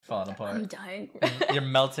falling apart. I'm dying. You're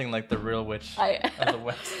melting like the real witch of the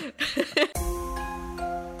West.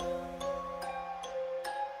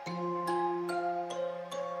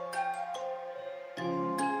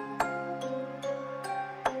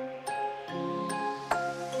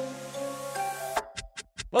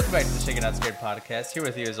 Welcome back to the Shaken Not Scared podcast. Here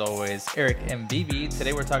with you as always, Eric and Vivi.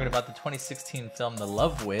 Today we're talking about the 2016 film The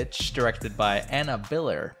Love Witch, directed by Anna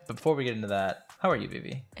Biller. But before we get into that, how are you,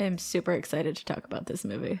 Vivi? I'm super excited to talk about this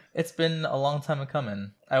movie. It's been a long time coming.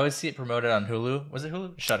 I always see it promoted on Hulu. Was it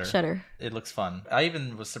Hulu? Shudder. It looks fun. I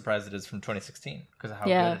even was surprised it is from 2016 because of how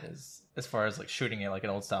good it is as far as like shooting it like an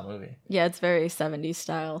old style movie. Yeah, it's very 70s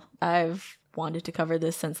style. I've wanted to cover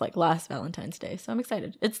this since like last Valentine's Day, so I'm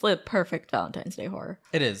excited. It's the perfect Valentine's Day horror.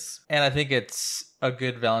 It is. And I think it's a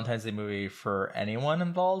good Valentine's Day movie for anyone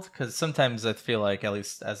involved, because sometimes I feel like, at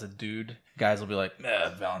least as a dude, guys will be like,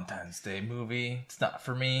 Valentine's Day movie, it's not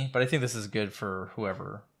for me. But I think this is good for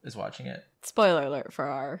whoever is watching it. Spoiler alert for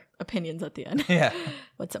our opinions at the end. Yeah.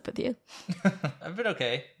 What's up with you? I've been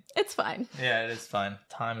okay. It's fine. Yeah, it is fine.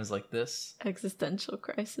 Time is like this. Existential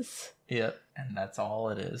crisis. Yep. And that's all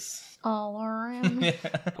it is. All around. Yeah.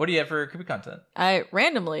 What do you have for creepy content? I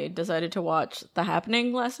randomly decided to watch The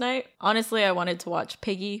Happening last night. Honestly, I wanted to watch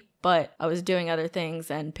Piggy, but I was doing other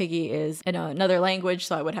things, and Piggy is in another language,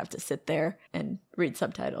 so I would have to sit there and read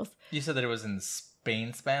subtitles. You said that it was in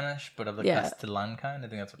Spain Spanish, but of the Castellan kind? I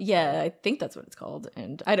think that's what it's called. I think that's what it's called.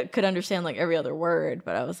 And I could understand like every other word,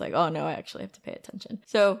 but I was like, oh no, I actually have to pay attention.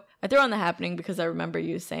 So I threw on The Happening because I remember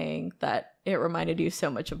you saying that it reminded you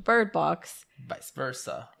so much of Bird Box. Vice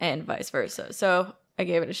versa. And vice versa. So I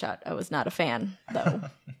gave it a shot. I was not a fan, though.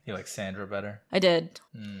 You like Sandra better? I did.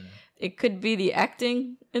 It could be the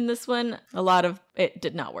acting in this one. A lot of it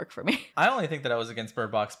did not work for me. I only think that I was against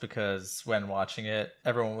Bird Box because when watching it,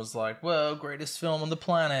 everyone was like, well, greatest film on the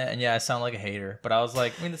planet. And yeah, I sound like a hater. But I was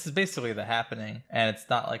like, I mean, this is basically The Happening. And it's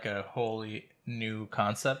not like a wholly new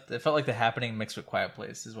concept. It felt like The Happening mixed with Quiet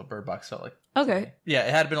Place is what Bird Box felt like. Okay. Yeah,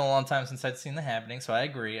 it had been a long time since I'd seen The Happening, so I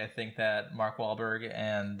agree. I think that Mark Wahlberg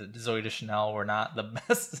and Zoe Deschanel were not the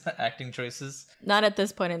best acting choices. Not at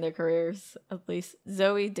this point in their careers, at least.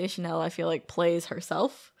 Zoe Deschanel, I feel like, plays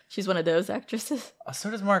herself. She's one of those actresses.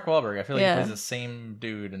 So does Mark Wahlberg. I feel like he plays the same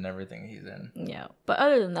dude in everything he's in. Yeah. But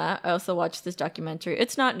other than that, I also watched this documentary.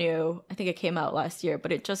 It's not new. I think it came out last year,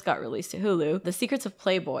 but it just got released to Hulu. The Secrets of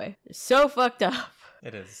Playboy. It's so fucked up.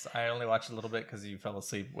 It is. I only watched a little bit because you fell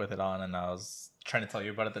asleep with it on, and I was trying to tell you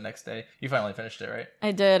about it the next day. You finally finished it, right?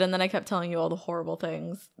 I did, and then I kept telling you all the horrible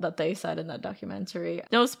things that they said in that documentary.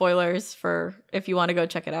 No spoilers for if you want to go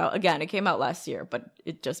check it out. Again, it came out last year, but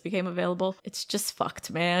it just became available. It's just fucked,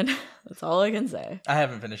 man. That's all I can say. I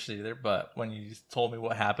haven't finished it either, but when you told me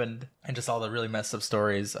what happened and just all the really messed up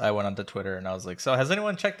stories, I went onto Twitter and I was like, so has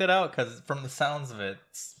anyone checked it out? Because from the sounds of it,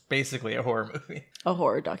 it's basically a horror movie. A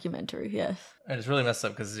horror documentary, yes. And it's really messed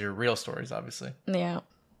up because these are real stories, obviously. Yeah.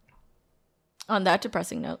 On that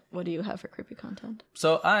depressing note, what do you have for creepy content?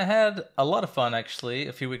 So I had a lot of fun, actually.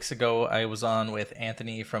 A few weeks ago, I was on with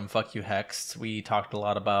Anthony from Fuck You Hexed. We talked a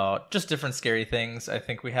lot about just different scary things. I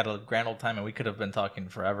think we had a grand old time, and we could have been talking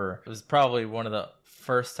forever. It was probably one of the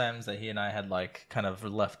first times that he and I had like kind of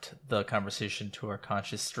left the conversation to our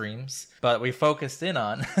conscious streams, but we focused in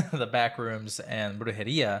on the back rooms and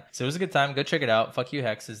brujeria. So it was a good time. Go check it out. Fuck You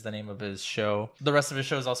Hex is the name of his show. The rest of his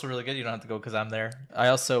show is also really good. You don't have to go because I'm there. I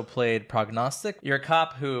also played Prognostic. You're a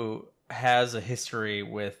cop who has a history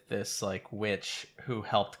with this like witch who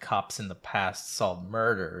helped cops in the past solve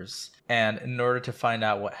murders, and in order to find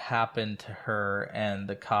out what happened to her and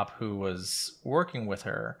the cop who was working with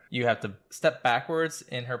her, you have to step backwards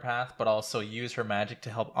in her path but also use her magic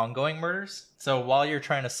to help ongoing murders. So while you're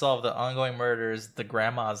trying to solve the ongoing murders, the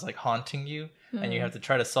grandma is like haunting you, and you have to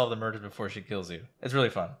try to solve the murders before she kills you. It's really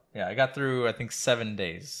fun. Yeah, I got through I think 7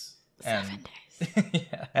 days. 7 days.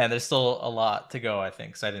 Yeah, and there's still a lot to go, I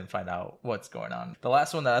think, so I didn't find out what's going on. The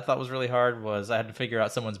last one that I thought was really hard was I had to figure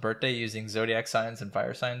out someone's birthday using zodiac signs and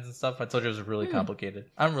fire signs and stuff. I told you it was really complicated.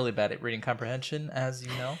 I'm really bad at reading comprehension, as you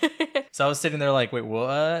know. So I was sitting there like, wait,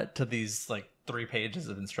 what? To these like 3 pages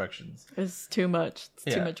of instructions. It's too much.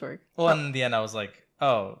 It's too much work. Well, in the end, I was like,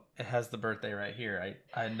 oh, it has the birthday right here.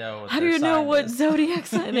 I know what How do you know what zodiac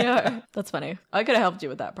sign they are? That's funny. I could have helped you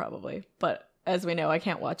with that probably, but as we know, I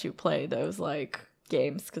can't watch you play those like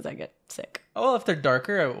games because I get sick. Oh, well, if they're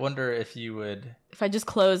darker, I wonder if you would, If I just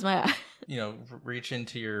close my eye, reach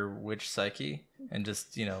into your witch psyche and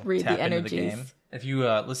just, read tap the into energies. the game. If you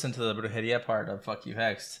listen to the Brujeria part of Fuck You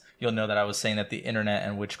Hexed, you'll know that I was saying that the internet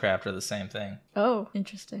and witchcraft are the same thing. Oh,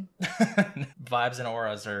 interesting. Vibes and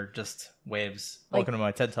auras are just waves. Like- Welcome to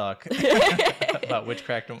my TED Talk about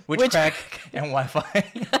witchcraft and Wi-Fi.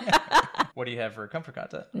 What do you have for comfort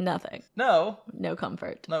content? Nothing. No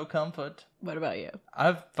comfort. comfort. What about you?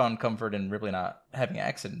 I've found comfort in Ripley not having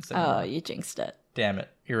accidents anymore. Oh, you jinxed it. Damn it.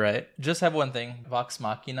 You're right. Just have one thing. Vox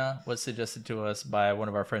Machina was suggested to us by one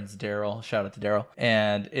of our friends, Daryl. Shout out to Daryl.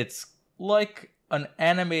 And it's like an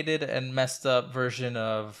animated and messed up version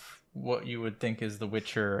of what you would think is The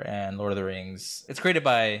Witcher and Lord of the Rings. It's created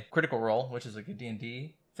by Critical Role, which is like a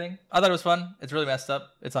D&D thing. I thought it was fun. It's really messed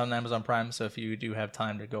up. It's on Amazon Prime, so if you do have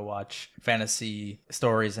time to go watch fantasy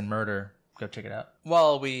stories and murder, go check it out.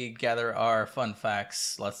 While we gather our fun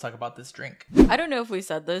facts, let's talk about this drink. I don't know if we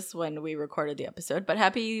said this when we recorded the episode, but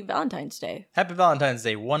happy Valentine's Day. Happy Valentine's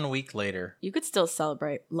Day 1 week later. You could still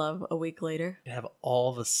celebrate love a week later. You have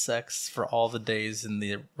all the sex for all the days in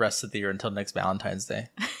the rest of the year until next Valentine's Day.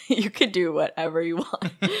 You could do whatever you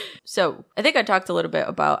want. So I think I talked a little bit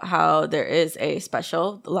about how there is a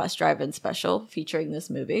special, the Last Drive-In special, featuring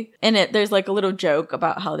this movie. In it, there's like a little joke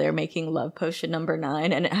about how they're making Love Potion number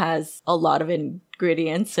 9, and it has a lot of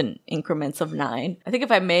ingredients and increments of 9. I think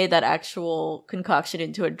if I made that actual concoction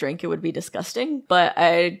into a drink, it would be disgusting, but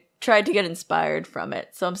I tried to get inspired from it.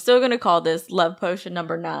 So I'm still going to call this Love Potion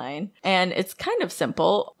number 9. And it's kind of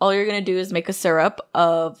simple. All you're going to do is make a syrup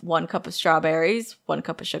of 1 cup of strawberries, 1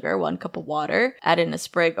 cup of sugar, 1 cup of water, add in a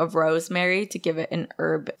sprig of rosemary to give it an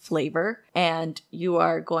herb flavor. And you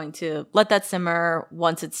are going to let that simmer.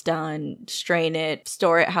 Once it's done, strain it,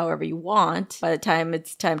 store it however you want. By the time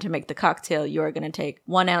it's time to make the cocktail, you are going to take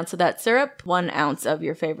 1 ounce of that syrup, 1 ounce of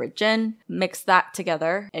your favorite gin, mix that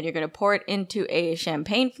together, and you're going to pour it into a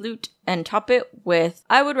champagne flute and top it with,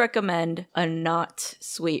 I would recommend, a not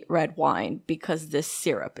sweet red wine because this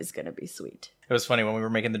syrup is going to be sweet. It was funny when we were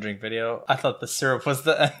making the drink video, I thought the syrup was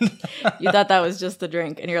the end. You thought that was just the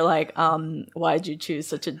drink, and you're like, why'd you choose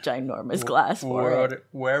such a ginormous glass for it?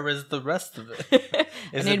 Where is the rest of it?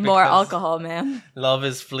 I Is need it more because alcohol, man. Love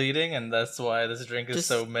is fleeting, and that's why this drink is Just-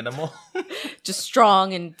 so minimal. Just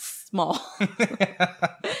strong and small.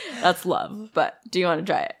 That's love. But do you want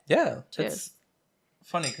to try it? Yeah, Cheers. it's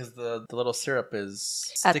funny because the little syrup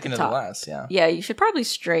is At sticking the to the top. glass. Yeah, Yeah, you should probably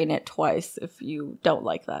strain it twice if you don't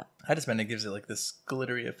like that. I just meant it gives it like this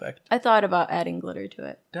glittery effect. I thought about adding glitter to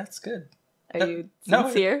it. That's good. Are you No,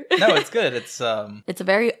 sincere? No, it's good. It's It's a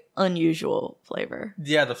very unusual flavor.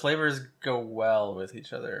 yeah, the flavors go well with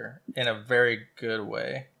each other in a very good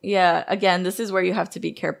way. Yeah, again, this is where you have to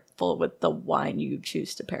be careful with the wine you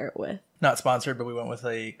choose to pair it with. Not sponsored, but we went with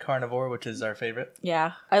a carnivore, which is our favorite.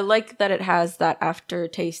 Yeah, I like that it has that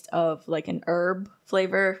aftertaste of like an herb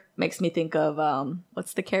flavor. Makes me think of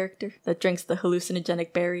what's the character that drinks the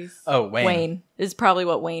hallucinogenic berries? Oh, Wayne. Wayne is probably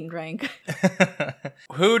what Wayne drank.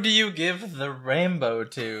 Who do you give the rainbow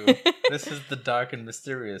to? This is the dark and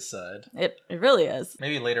mysterious side. It really is.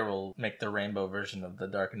 Maybe later we'll make the rainbow version of the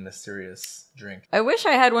dark and mysterious drink. I wish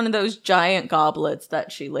I had one of those giant goblets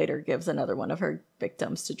that she later gives another one of her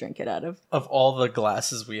victims to drink it out of. Of all the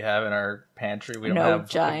glasses we have in our pantry, we don't No have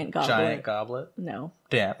giant a goblet. giant goblet. No.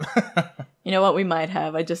 Damn. You know what we might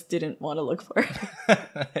have? I just didn't want to look for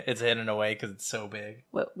it. It's hidden away because it's so big.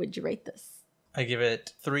 What would you rate this? I give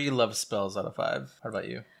it 3 love spells out of 5. How about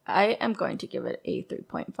you? I am going to give it a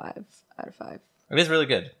 3.5 out of 5. It is really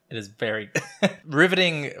good. It is very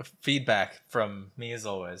riveting feedback from me as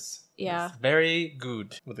always. Yeah. It's very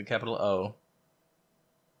good with a capital O.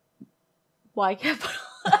 Why capital?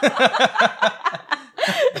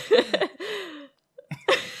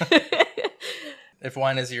 If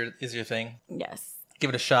wine is your thing, Yes. give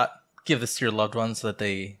it a shot. Give this to your loved ones so that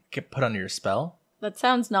they get put under your spell. That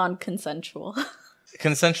sounds non-consensual.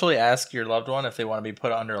 Consensually ask your loved one if they want to be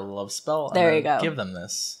put under a love spell. and There then you go. Give them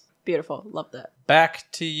this. Beautiful. Love that.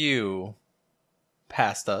 Back to you.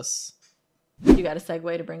 Past us. You got a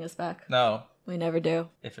segue to bring us back? No. We never do.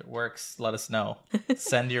 If it works, let us know.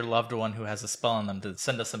 Send your loved one who has a spell on them to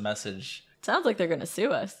send us a message. Sounds like they're going to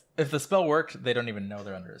sue us. If the spell worked, they don't even know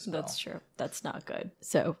they're under a spell. That's true. That's not good.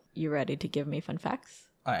 So, you ready to give me fun facts?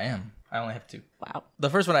 I am. I only have 2. Wow. The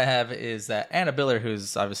first one I have is that Anna Biller,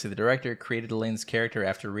 who's obviously the director, created Elaine's character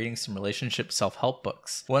after reading some relationship self-help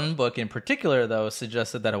books. One book in particular, though,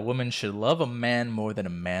 suggested that a woman should love a man more than a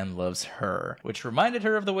man loves her, which reminded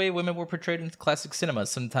her of the way women were portrayed in classic cinema,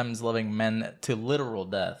 sometimes loving men to literal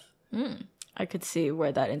death. I could see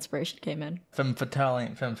where that inspiration came in. Femme fatale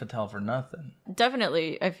ain't femme fatale for nothing.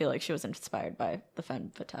 Definitely, I feel like she was inspired by the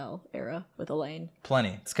femme fatale era with Elaine.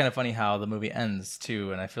 Plenty. It's kind of funny how the movie ends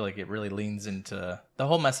too, and I feel like it really leans into the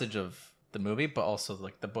whole message of the movie, but also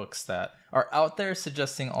like the books that are out there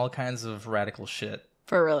suggesting all kinds of radical shit.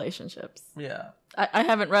 For relationships. Yeah. I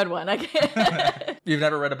haven't read one. I can't. You've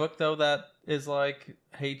never read a book though that is like,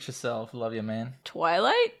 hate yourself, love you, man.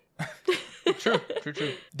 Twilight? True.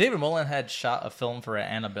 David Mullen had shot a film for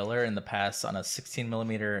Anna Biller in the past on a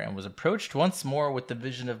 16mm and was approached once more with the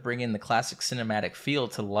vision of bringing the classic cinematic feel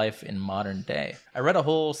to life in modern day. I read a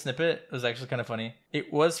whole snippet. It was actually kind of funny.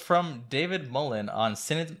 It was from David Mullen on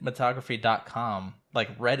cinematography.com,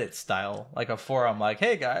 like Reddit style, like a forum, like,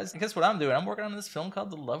 hey guys, guess what I'm doing? I'm working on this film called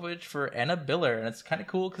The Love Witch for Anna Biller, and it's kind of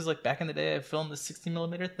cool because like back in the day I filmed this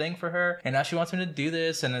 16mm thing for her, and now she wants me to do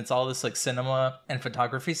this, and it's all this like cinema and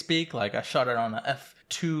photography speak. Like I shot it on a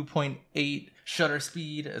f2.8 shutter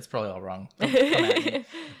speed. It's probably all wrong. Don't come at me.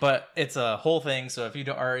 But it's a whole thing, so if you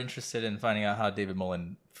are interested in finding out how David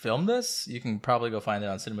Mullen filmed this, you can probably go find it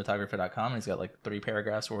on cinematography.com, and he's got like 3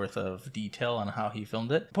 paragraphs worth of detail on how he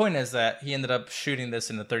filmed it. Point is that he ended up shooting this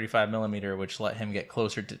in a 35mm, which let him get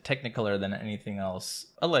closer to Technicolor than anything else,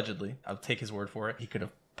 allegedly. I'll take his word for it. He could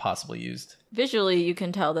have possibly used. Visually, you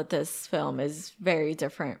can tell that this film is very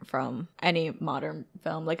different from any modern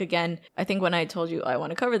film. Like, again, I think when I told you I want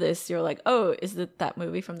to cover this, you're like, oh, is it that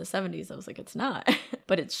movie from the 70s? I was like, it's not.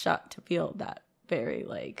 But it's shot to feel that very,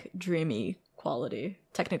 like, dreamy quality,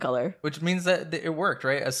 Technicolor. Which means that it worked,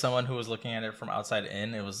 right? As someone who was looking at it from outside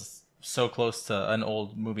in, it was so close to an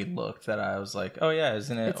old movie look that I was like, oh yeah,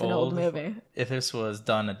 isn't it It's an old movie. If this was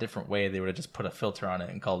done a different way, they would have just put a filter on it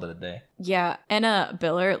and called it a day. Yeah, Anna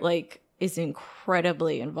Biller, like, is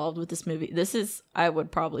incredibly involved with this movie. This is, I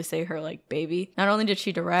would probably say, her, like, baby. Not only did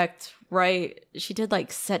she direct, write, she did,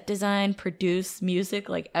 like, set design, produce, music,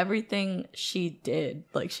 like, everything she did,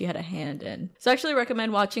 like, she had a hand in. So I actually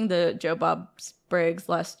recommend watching the Joe Bob Briggs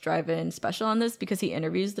Last Drive-In special on this, because he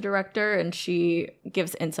interviews the director and she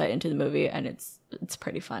gives insight into the movie, and it's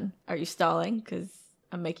pretty fun. Are you stalling? Because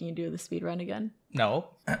I'm making you do the speed run again. No.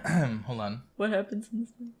 Hold on. What happens in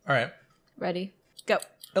this movie? All right. Ready? Go.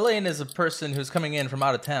 Elaine is a person who's coming in from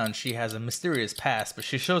out of town. She has a mysterious past, but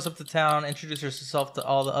she shows up to town, introduces herself to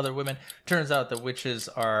all the other women. Turns out that witches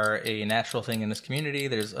are a natural thing in this community.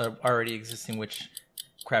 There's a already existing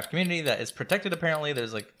witchcraft community that is protected, apparently.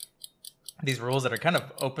 There's, like, these rules that are kind of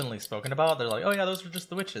openly spoken about. They're like, oh yeah, those are just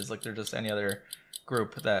the witches. Like, they're just any other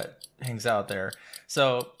group that hangs out there.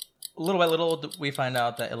 So little by little, we find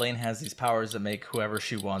out that Elaine has these powers that make whoever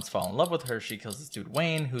she wants fall in love with her. She kills this dude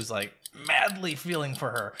Wayne, who's like madly feeling for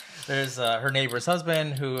her. There's her neighbor's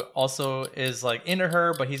husband, who also is like into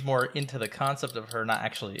her, but he's more into the concept of her, not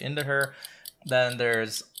actually into her. Then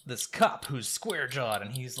there's this cop who's square jawed,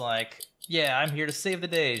 and he's like, yeah, I'm here to save the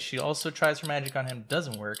day. She also tries her magic on him,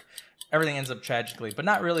 doesn't work. Everything ends up tragically, but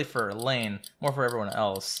not really for Elaine, more for everyone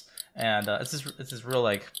else. And it's this real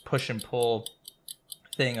like push and pull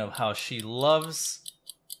thing of how she loves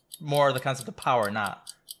more the concept of power,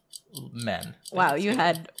 not men. Wow, you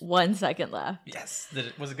had 1 second left. Yes.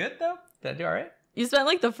 Was it good though? Did I do all right? You spent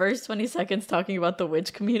like the first 20 seconds talking about the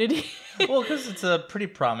witch community. Well, because it's a pretty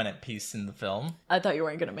prominent piece in the film. I thought you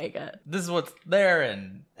weren't going to make it. This is what's there,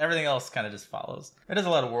 and everything else kind of just follows. It is a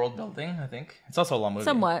lot of world building, I think. It's also a long movie.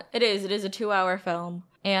 Somewhat. It is. It is a 2-hour film.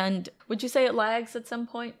 And would you say it lags at some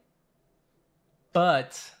point?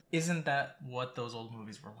 But isn't that what those old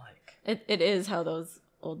movies were like? It is how those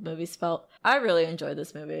old movies felt. I really enjoyed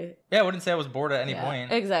this movie. Yeah, I wouldn't say I was bored at any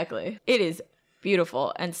point. Exactly. It is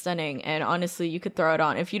beautiful and stunning, and honestly, you could throw it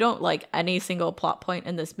on. If you don't like any single plot point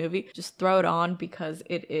in this movie, just throw it on, because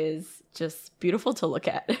it is just beautiful to look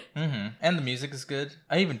at. Mm-hmm. And the music is good.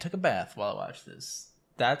 I even took a bath while I watched this.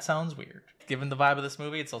 That sounds weird. Given the vibe of this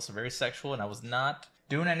movie, it's also very sexual, and I was not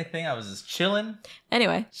doing anything. I was just chilling.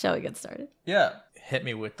 Anyway, shall we get started? Yeah. Hit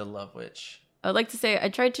me with The Love Witch. I would like to say I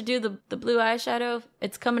tried to do the blue eyeshadow.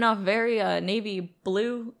 It's coming off very navy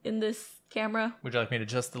blue in this camera. Would you like me to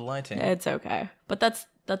adjust the lighting? It's okay. But that's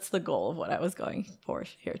the goal of what I was going for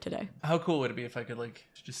here today. How cool would it be if I could like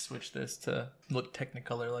just switch this to look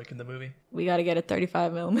Technicolor like in the movie? We got to get a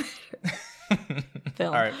 35mm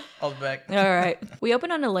film. All right, I'll be back. All right. We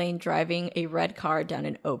open on Elaine driving a red car down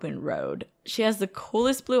an open road. She has the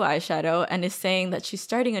coolest blue eyeshadow and is saying that she's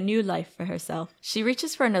starting a new life for herself. She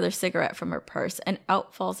reaches for another cigarette from her purse, and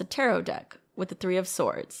out falls a tarot deck with the 3 of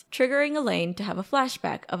Swords, triggering Elaine to have a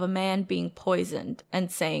flashback of a man being poisoned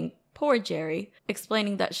and saying, "Poor Jerry,"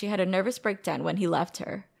 explaining that she had a nervous breakdown when he left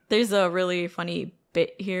her. There's a really funny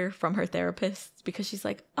bit here from her therapist because she's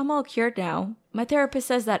like, I'm all cured now. My therapist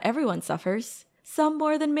says that everyone suffers. Some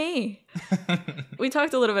more than me. We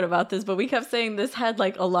talked a little bit about this, but we kept saying this had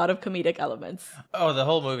like a lot of comedic elements. Oh, the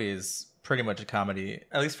whole movie is pretty much a comedy,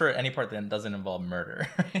 at least for any part that doesn't involve murder.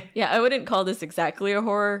 Yeah, I wouldn't call this exactly a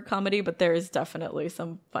horror comedy, but there is definitely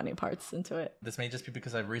some funny parts into it. This may just be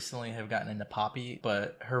because I recently have gotten into Poppy,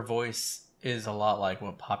 but her voice is a lot like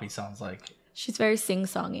what Poppy sounds like. She's very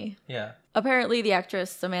sing-songy. Yeah. Apparently, the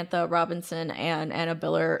actress Samantha Robinson and Anna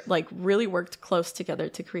Biller like really worked close together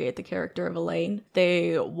to create the character of Elaine.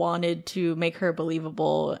 They wanted to make her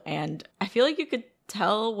believable, and I feel like you could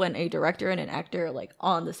tell when a director and an actor are like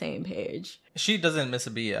on the same page. She doesn't miss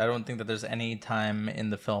a beat. I don't think that there's any time in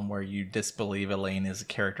the film where you disbelieve Elaine is a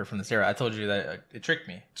character from this era. I told you that it tricked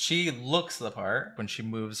me. She looks the part when she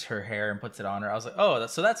moves her hair and puts it on her. I was like, oh,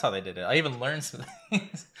 that's how they did it. I even learned some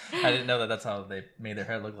things. I didn't know that that's how they made their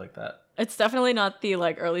hair look like that. It's definitely not the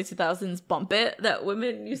like early 2000s bump it that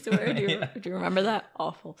women used to wear. Do you remember that?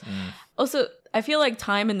 Awful. Also, I feel like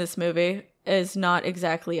time in this movie is not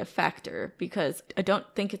exactly a factor because I don't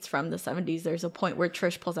think it's from the 70s. There's a point where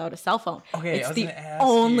Trish pulls out a cell phone. Okay, it's the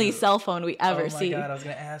only cell phone we ever see. Oh my God, I was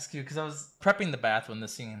going to ask you because I was prepping the bath when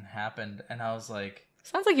this scene happened and I was like...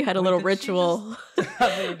 Sounds like you had a little ritual.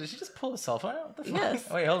 Did she just pull a cell phone out? What the fuck? Yes.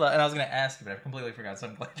 Wait, hold on. And I was going to ask you, but I completely forgot, so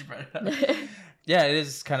I'm glad you brought it up. Yeah, it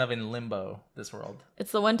is kind of in limbo, this world.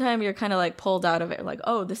 It's the one time you're kind of like pulled out of it, like,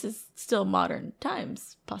 oh, this is still modern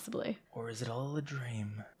times, possibly. Or is it all a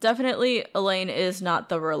dream? Definitely, Elaine is not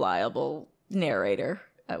the reliable narrator,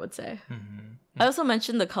 I would say. Mm-hmm. I also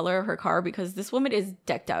mentioned the color of her car because this woman is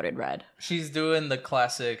decked out in red. She's doing the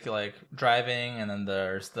classic, like, driving, and then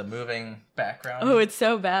there's the moving background. Oh, it's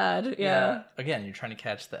so bad. Yeah. Again, you're trying to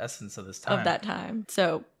catch the essence of this time. Of that time.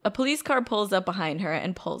 So, a police car pulls up behind her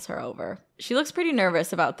and pulls her over. She looks pretty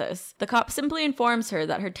nervous about this. The cop simply informs her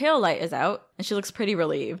that her taillight is out, and she looks pretty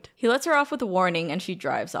relieved. He lets her off with a warning, and she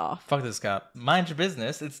drives off. Fuck this cop. Mind your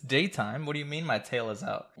business. It's daytime. What do you mean my tail is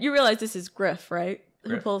out? You realize this is Griff, right?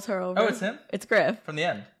 Who pulls her over. Oh, it's him? It's Griff. From the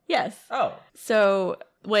end? Yes. Oh. So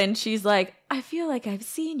when she's like, I feel like I've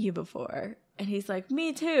seen you before. And he's like,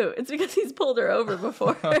 me too. It's because he's pulled her over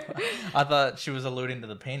before. I thought she was alluding to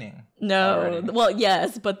the painting. No. Already. Well,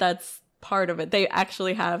 yes, but that's part of it. They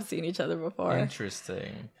actually have seen each other before.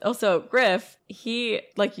 Interesting. Also, Griff, he,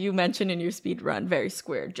 like you mentioned in your speed run, very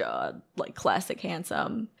square jawed, like classic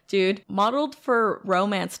handsome. Dude, modeled for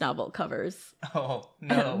romance novel covers. Oh,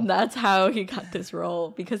 no. And that's how he got this role,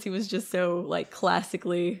 because he was just so, like,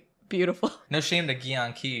 classically beautiful. No shame to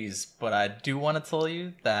Guion Keys, but I do want to tell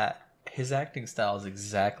you that his acting style is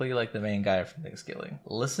exactly like the main guy from Thanksgiving.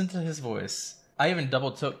 Listen to his voice. I even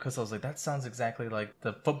double took because I was like, that sounds exactly like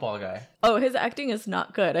the football guy. Oh, his acting is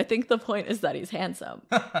not good. I think the point is that he's handsome.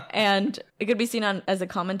 And it could be seen as a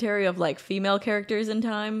commentary of like female characters in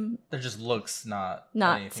time. They're just looks, not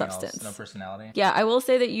substance. Else, no personality. Yeah, I will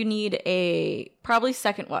say that you need a probably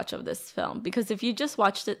second watch of this film, because if you just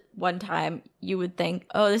watched it one time, you would think,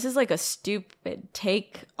 oh, this is like a stupid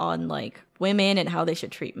take on like women and how they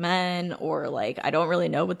should treat men, or like, I don't really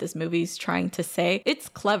know what this movie's trying to say. It's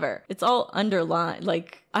clever. It's all underlined.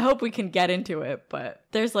 Like, I hope we can get into it, but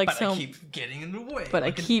there's like I keep getting in the way. But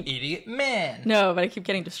like I keep an idiot man. No, but I keep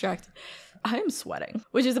getting distracted. I'm sweating,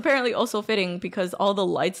 which is apparently also fitting because all the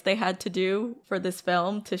lights they had to do for this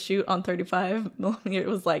film to shoot on 35 millimeter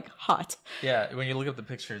was like hot. Yeah, when you look up the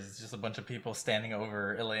pictures, it's just a bunch of people standing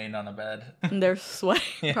over Elaine on a bed. And they're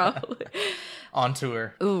sweating, probably. Onto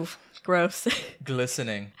her. Oof. Gross.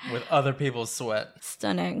 Glistening with other people's sweat.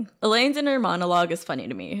 Stunning. Elaine's inner monologue is funny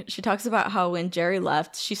to me. She talks about how when Jerry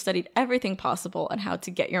left, she studied everything possible on how to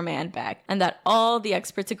get your man back, and that all the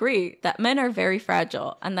experts agree that men are very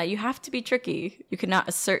fragile and that you have to be tricky. You cannot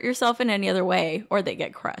assert yourself in any other way or they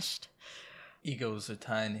get crushed. Egos are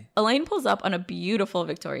tiny. Elaine pulls up on a beautiful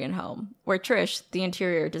Victorian home, where Trish, the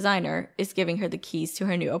interior designer, is giving her the keys to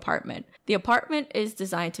her new apartment. The apartment is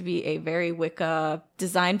designed to be a very Wicca,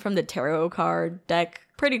 designed from the tarot card deck,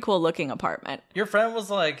 pretty cool looking apartment. Your friend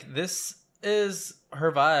was like, this is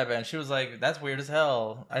her vibe, and she was like, that's weird as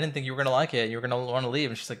hell. I didn't think you were gonna like it. You were gonna want to leave.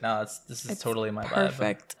 And she's like, no, this is totally my vibe.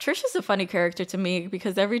 Perfect. Trish is a funny character to me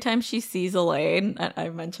because every time she sees Elaine, and I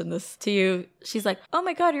mentioned this to you, she's like, oh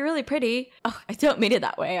my god, you're really pretty. Oh, I don't mean it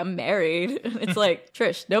that way. I'm married. It's like,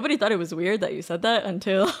 Trish, nobody thought it was weird that you said that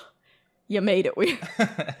until you made it weird.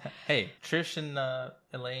 Hey, Trish and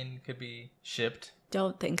Elaine could be shipped.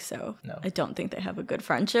 don't think so. No. I don't think they have a good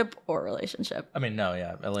friendship or relationship. I mean, no,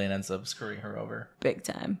 yeah. Elaine ends up screwing her over. Big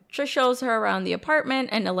time. Trish shows her around the apartment,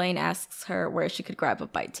 and Elaine asks her where she could grab a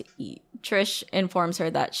bite to eat. Trish informs her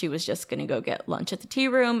that she was just gonna go get lunch at the tea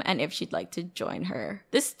room and if she'd like to join her.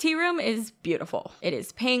 This tea room is beautiful. It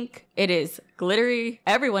is pink. It is glittery.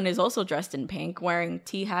 Everyone is also dressed in pink, wearing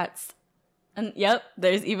tea hats. And yep,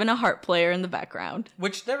 there's even a harp player in the background.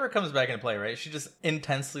 Which never comes back into play, right? She just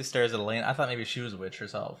intensely stares at Elaine. I thought maybe she was a witch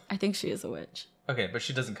herself. I think she is a witch. Okay, but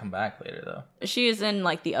she doesn't come back later, though. She is in,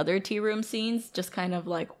 like, the other tea room scenes, just kind of,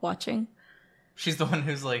 like, watching. She's the one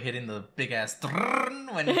who's, like, hitting the big-ass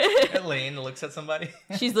when Elaine looks at somebody.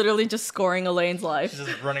 She's literally just scoring Elaine's life. She's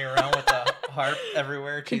just running around with the harp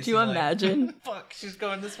everywhere. Could you imagine? Fuck, she's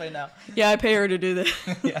going this way now. Yeah, I pay her to do this.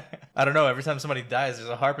 Yeah. I don't know, every time somebody dies, there's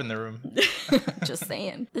a harp in the room. Just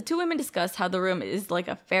saying. The two women discuss how the room is like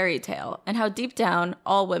a fairy tale and how deep down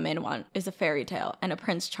all women want is a fairy tale and a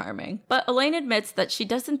Prince Charming. But Elaine admits that she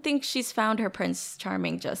doesn't think she's found her Prince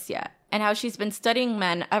Charming just yet, and how she's been studying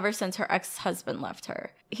men ever since her ex-husband left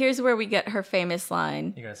her. Here's where we get her famous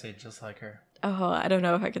line. You gotta say it just like her. Oh, I don't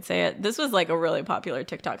know if I could say it. This was like a really popular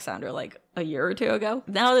TikTok sounder like a year or two ago.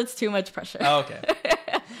 Now that's too much pressure. Oh, okay.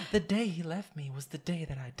 The day he left me was the day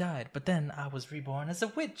that I died, but then I was reborn as a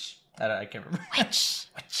witch. I can't remember. Witch.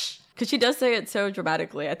 Because she does say it so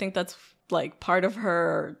dramatically. I think that's like part of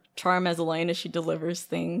her charm as Elaine, is she delivers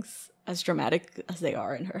things as dramatic as they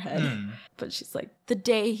are in her head. But she's like, the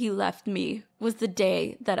day he left me was the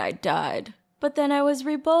day that I died, but then I was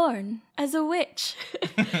reborn as a witch.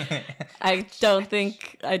 I don't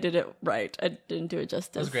think I did it right. I didn't do it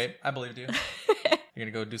justice. That was great. I believed you. You're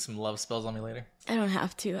gonna go do some love spells on me later? I don't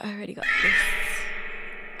have to. I already got this.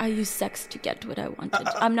 I used sex to get what I wanted.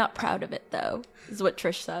 I'm not proud of it, though, is what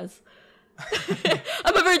Trish says.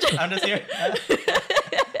 I'm a virgin. I'm just here.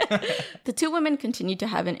 The two women continue to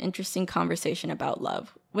have an interesting conversation about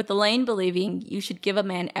love, with Elaine believing you should give a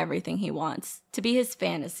man everything he wants, to be his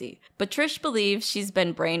fantasy. But Trish believes she's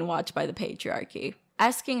been brainwashed by the patriarchy,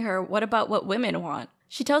 asking her what about what women want.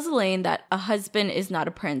 She tells Elaine that a husband is not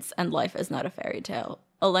a prince and life is not a fairy tale.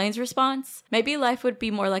 Elaine's response? Maybe life would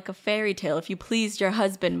be more like a fairy tale if you pleased your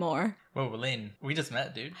husband more. Whoa, Elaine, we just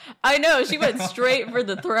met, dude. I know, she went straight for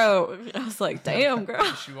the throat. I was like, damn, girl.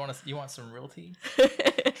 You want some real tea?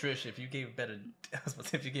 Trish, if you gave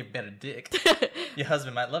better dick, your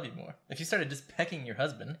husband might love you more. If you started just pecking your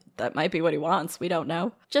husband. That might be what he wants, we don't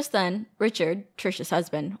know. Just then, Richard, Trish's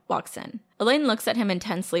husband, walks in. Elaine looks at him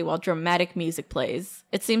intensely while dramatic music plays.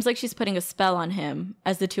 It seems like she's putting a spell on him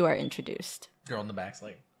as the two are introduced. Girl in the back's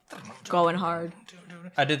like... Going hard.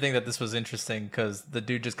 I did think that this was interesting because the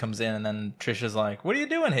dude just comes in and then Trish is like, what are you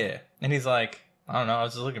doing here? And he's like, I don't know, I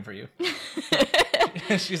was just looking for you.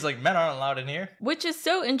 She's like, men aren't allowed in here. Which is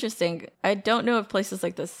so interesting. I don't know if places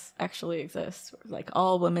like this actually exist. Like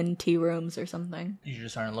all women tea rooms or something. You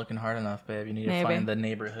just aren't looking hard enough, babe. You need to Maybe. find the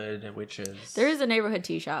neighborhood witches. There is a neighborhood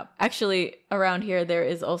tea shop. Actually, around here, there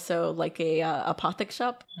is also like a apothec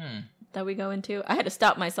shop that we go into. I had to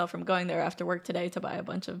stop myself from going there after work today to buy a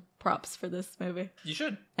bunch of props for this movie. You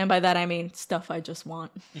should. And by that, I mean stuff I just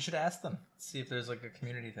want. You should ask them. See if there's like a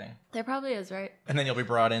community thing. There probably is, right? And then you'll be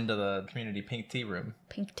brought into the community pink tea room.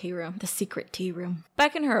 Pink tea room. The secret tea room.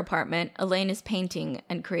 Back in her apartment, Elaine is painting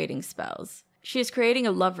and creating spells. She is creating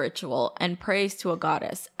a love ritual and prays to a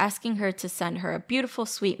goddess, asking her to send her a beautiful,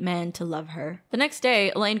 sweet man to love her. The next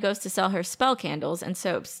day, Elaine goes to sell her spell candles and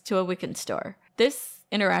soaps to a Wiccan store. This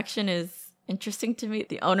interaction is interesting to me.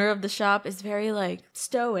 The owner of the shop is very, like,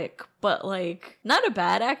 stoic, but, like, not a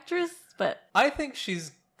bad actress, but... I think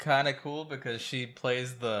she's kind of cool because she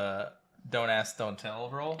plays the don't ask, don't tell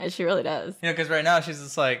role. And she really does. You know, because right now she's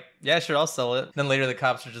just like, yeah, sure, I'll sell it. Then later the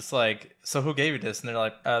cops are just like, so who gave you this? And they're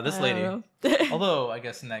like, this lady. Although, I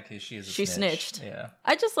guess in that case, she is a She snitch. snitched. Yeah.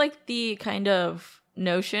 I just like the kind of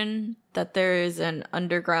notion that there is an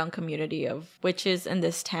underground community of witches in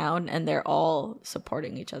this town and they're all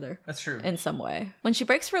supporting each other. That's true. In some way. When she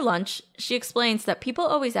breaks for lunch, she explains that people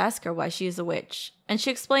always ask her why she is a witch. And she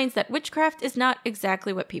explains that witchcraft is not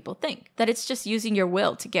exactly what people think, that it's just using your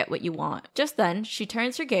will to get what you want. Just then, she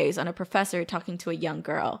turns her gaze on a professor talking to a young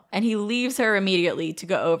girl, and he leaves her immediately to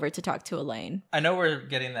go over to talk to Elaine. I know we're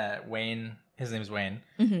getting that Wayne, his name's Wayne,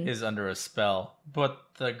 is under a spell, but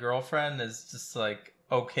the girlfriend is just like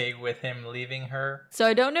okay with him leaving her. So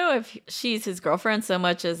I don't know if she's his girlfriend so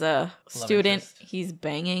much as a student interest. he's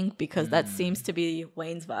banging, because that seems to be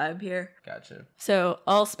Wayne's vibe here. Gotcha. So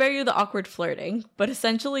I'll spare you the awkward flirting, but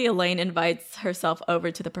essentially Elaine invites herself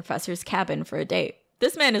over to the professor's cabin for a date.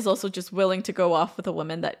 This man is also just willing to go off with a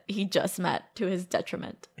woman that he just met to his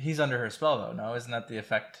detriment. He's under her spell, though, no? Isn't that the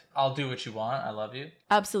effect? I'll do what you want. I love you.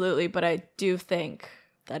 Absolutely, but I do think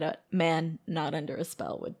that a man not under a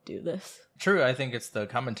spell would do this. True, I think it's the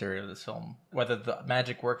commentary of this film. Whether the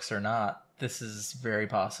magic works or not, this is very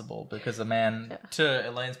possible because a man, to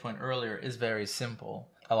Elaine's point earlier, is very simple.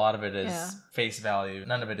 A lot of it is face value.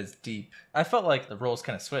 None of it is deep. I felt like the roles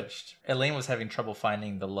kind of switched. Elaine was having trouble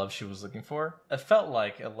finding the love she was looking for. It felt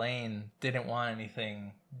like Elaine didn't want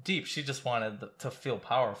anything deep. She just wanted to feel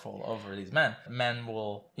powerful over these men. Men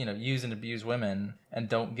will, use and abuse women and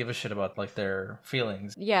don't give a shit about like their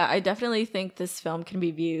feelings. Yeah, I definitely think this film can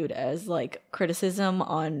be viewed as like criticism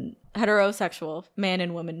on heterosexual man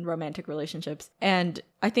and woman romantic relationships. And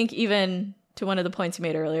I think even to one of the points you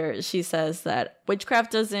made earlier, she says that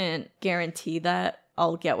witchcraft doesn't guarantee that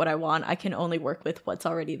I'll get what I want. I can only work with what's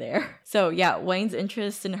already there. So yeah, Wayne's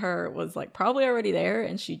interest in her was like probably already there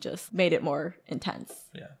and she just made it more intense.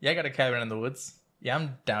 Yeah, I got a cabin in the woods. Yeah,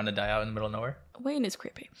 I'm down to die out in the middle of nowhere. Wayne is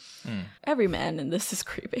creepy. Every man in this is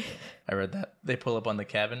creepy. I read that. They pull up on the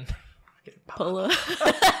cabin. Pull up.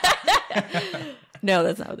 No,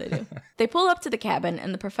 that's not what they do. They pull up to the cabin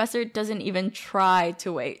and the professor doesn't even try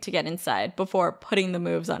to wait to get inside before putting the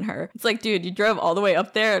moves on her. It's like, dude, you drove all the way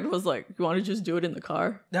up there and was like, you want to just do it in the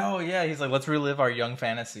car? No, yeah, he's like, let's relive our young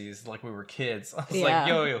fantasies like we were kids. I was like,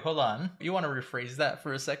 yo, hold on. You want to rephrase that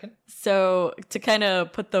for a second? So to kind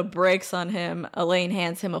of put the brakes on him, Elaine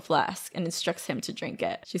hands him a flask and instructs him to drink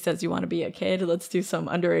it. She says, you want to be a kid? Let's do some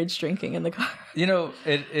underage drinking in the car.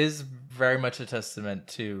 It is very much a testament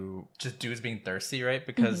to just dudes being thirsty, right?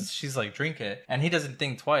 Because she's like, drink it. And he doesn't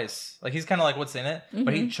think twice. Like, he's kind of like, what's in it?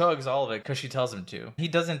 But he chugs all of it because she tells him to. He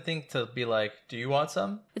doesn't think to be like, do you want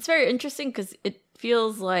some? It's very interesting because it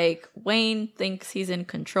feels like Wayne thinks he's in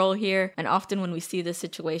control here. And often when we see this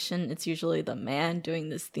situation, it's usually the man doing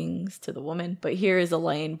these things to the woman. But here is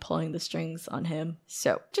Elaine pulling the strings on him.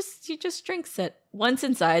 So he just drinks it. Once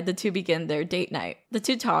inside, the two begin their date night. The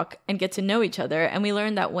two talk and get to know each other, and we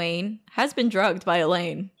learn that Wayne has been drugged by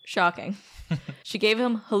Elaine. Shocking. She gave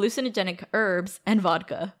him hallucinogenic herbs and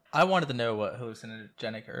vodka. I wanted to know what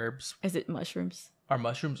hallucinogenic herbs. Is it mushrooms? Are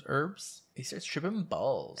mushrooms herbs? He starts tripping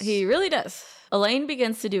balls. He really does. Elaine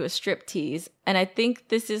begins to do a strip tease, and I think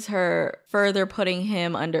this is her further putting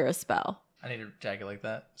him under a spell. I need a jacket like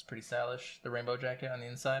that. It's pretty stylish. The rainbow jacket on the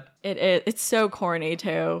inside. It's so corny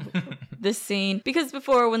too, this scene. Because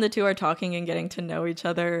before, when the two are talking and getting to know each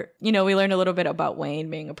other, we learn a little bit about Wayne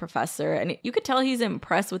being a professor. And you could tell he's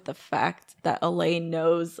impressed with the fact that Elaine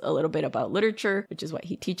knows a little bit about literature, which is what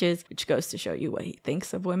he teaches, which goes to show you what he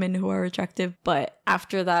thinks of women who are attractive. But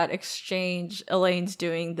after that exchange, Elaine's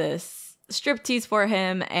doing this striptease for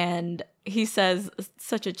him, and he says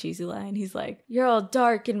such a cheesy line. He's like, you're all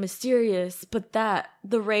dark and mysterious, but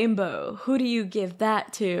the rainbow, who do you give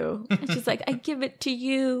that to? And she's like, I give it to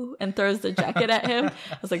you, and throws the jacket at him.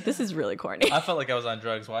 I was like, this is really corny. I felt like I was on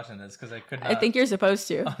drugs watching this because I could not. I think you're supposed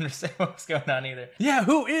to understand what was going on either. Yeah,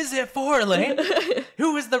 who is it for, Elaine?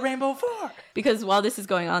 Who is the rainbow for? Because while this is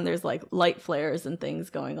going on, there's like light flares and things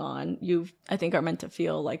going on. I think are meant to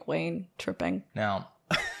feel like Wayne tripping. Now,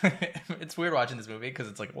 it's weird watching this movie because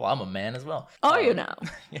it's like, well, I'm a man as well. Oh,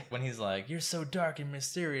 Yeah, when he's like, you're so dark and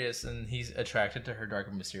mysterious, and he's attracted to her dark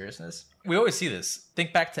and mysteriousness. We always see this.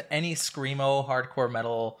 Think back to any screamo, hardcore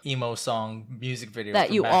metal, emo song music video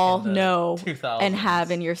that you all know 2000s. And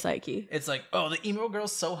have in your psyche. It's like, oh, the emo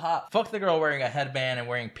girl's so hot. Fuck the girl wearing a headband and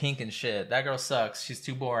wearing pink and shit. That girl sucks. She's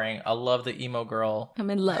too boring. I love the emo girl. I'm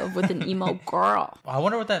in love with an emo girl. I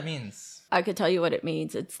wonder what that means. I could tell you what it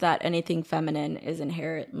means. It's that anything feminine is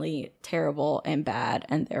inherently terrible and bad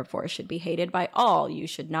and therefore should be hated by all. You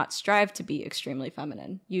should not strive to be extremely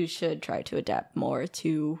feminine. You should try to adapt more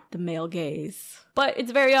to the male gaze. But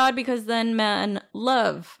it's very odd because then men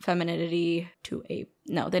love femininity to a...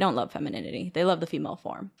 No, they don't love femininity. They love the female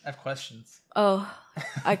form. I have questions. Oh,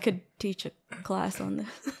 I could teach a class on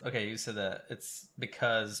this. Okay, you said that it's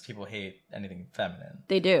because people hate anything feminine.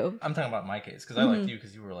 They do. I'm talking about my case because I liked you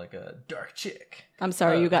because you were like a dark chick. I'm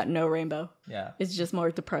sorry, you got no rainbow. Yeah. It's just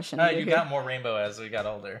more depression. You got more rainbow as we got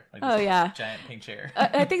older. Like oh, yeah. Giant pink chair.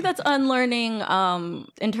 I think that's unlearning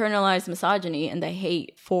internalized misogyny and the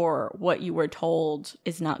hate for what you were told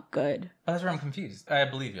is not good. Oh, that's where I'm confused. I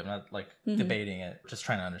believe you. I'm not like debating it. Just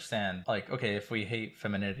trying to understand. Like, okay, if we hate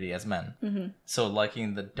femininity as men, so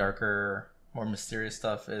liking the darker, more mysterious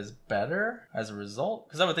stuff is better as a result?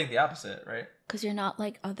 Because I would think the opposite, right? Because you're not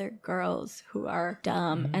like other girls who are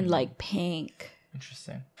dumb and like pink.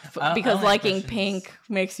 Interesting. Because liking pink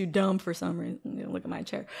makes you dumb for some reason. You know, look at my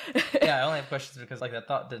chair. Yeah, I only have questions because like that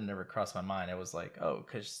thought didn't ever cross my mind. It was like, oh,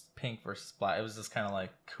 because pink versus black. It was just kind of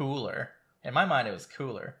like cooler. In my mind, it was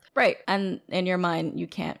cooler. Right. And in your mind, you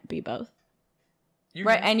can't be both.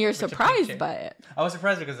 Right. And you're surprised by it. I was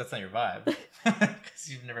surprised because that's not your vibe. Because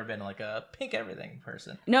you've never been like a pink everything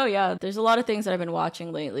person. No, yeah. There's a lot of things that I've been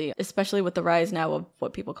watching lately, especially with the rise now of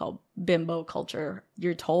what people call bimbo culture.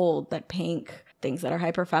 You're told that pink, things that are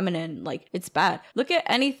hyper feminine, like it's bad. Look at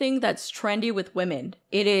anything that's trendy with women.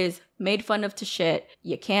 It is made fun of to shit.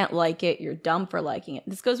 You can't like it. You're dumb for liking it.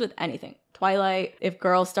 This goes with anything. Twilight, if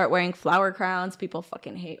girls start wearing flower crowns, people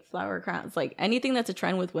fucking hate flower crowns. Like anything that's a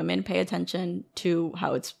trend with women, pay attention to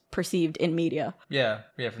how it's perceived in media. Yeah,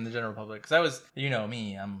 from the general public. Because I was, you know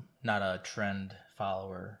me, I'm not a trend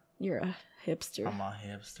follower. You're a hipster. I'm a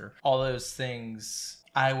hipster. All those things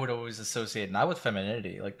I would always associate, not with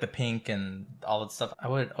femininity, like the pink and all that stuff. I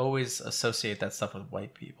would always associate that stuff with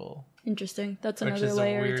white people. Interesting. That's another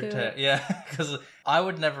layer to it. Yeah, because I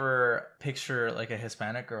would never picture like a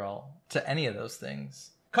Hispanic girl to any of those things.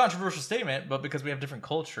 Controversial statement, but because we have different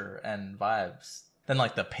culture and vibes than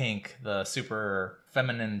like the pink, the super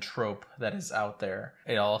feminine trope that is out there.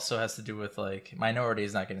 It also has to do with like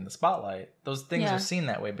minorities not getting the spotlight. Those things are seen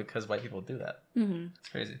that way because white people do that. Mm-hmm. It's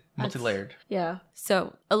crazy. Multi-layered. Yeah.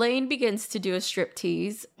 So Elaine begins to do a strip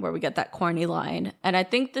tease where we get that corny line. And I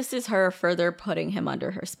think this is her further putting him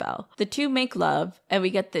under her spell. The two make love and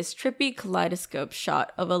we get this trippy kaleidoscope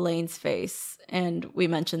shot of Elaine's face. And we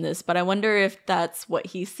mentioned this, but I wonder if that's what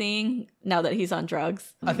he's seeing now that he's on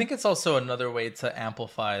drugs. I think it's also another way to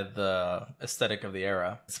amplify the aesthetic of the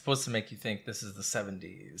era. It's supposed to make you think this is the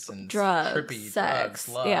 70s and drugs, trippy, sex, drugs,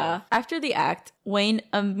 love. Yeah. After the act, Wayne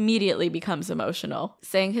immediately becomes emotional,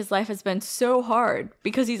 saying his life has been so hard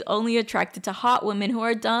because he's only attracted to hot women who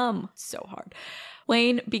are dumb. So hard.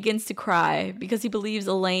 Wayne begins to cry because he believes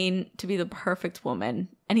Elaine to be the perfect woman,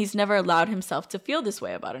 and he's never allowed himself to feel this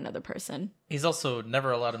way about another person. He's also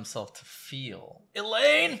never allowed himself to feel.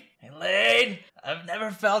 Elaine, I've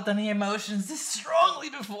never felt any emotions this strongly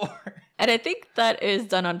before. And I think that is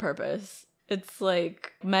done on purpose. It's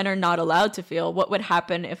like men are not allowed to feel. What would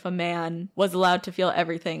happen if a man was allowed to feel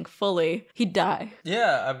everything fully? He'd die.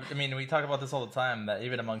 Yeah, I mean, we talk about this all the time, that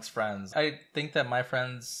even amongst friends. I think that my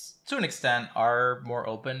friends, to an extent, are more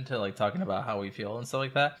open to like talking about how we feel and stuff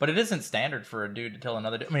like that. But it isn't standard for a dude to tell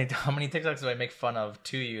another dude. I mean, how many TikToks do I make fun of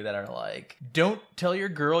to you that are like, don't tell your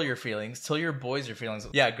girl your feelings, tell your boys your feelings.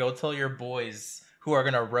 Yeah, go tell your boys who are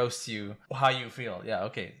gonna roast you how you feel. Yeah,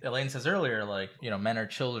 okay. Elaine says earlier, like, you know, men are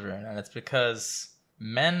children, and it's because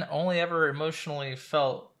men only ever emotionally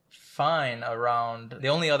felt fine around the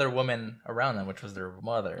only other woman around them, which was their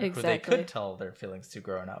mother, who they could tell their feelings to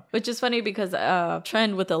growing up. Which is funny because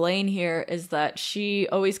trend with Elaine here is that she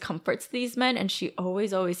always comforts these men, and she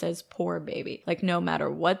always says poor baby. Like no matter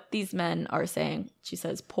what these men are saying, she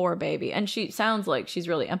says poor baby, and she sounds like she's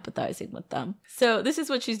really empathizing with them. So this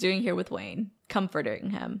is what she's doing here with Wayne,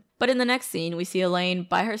 comforting him. But in the next scene, we see Elaine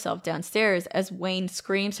by herself downstairs as Wayne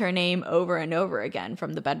screams her name over and over again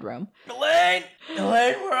from the bedroom. Elaine,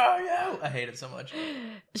 where are you? I hate it so much.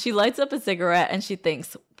 She lights up a cigarette and she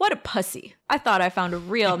thinks, what a pussy. I thought I found a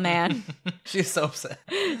real man. She's so upset.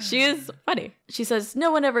 She is funny. She says,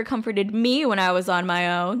 no one ever comforted me when I was on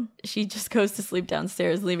my own. She just goes to sleep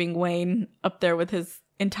downstairs, leaving Wayne up there with his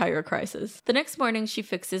entire crisis. The next morning, she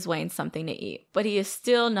fixes Wayne something to eat, but he is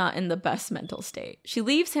still not in the best mental state. She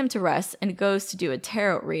leaves him to rest and goes to do a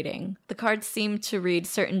tarot reading. The cards seem to read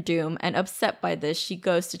certain doom, and upset by this, she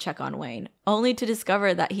goes to check on Wayne, only to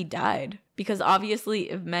discover that he died. Because obviously,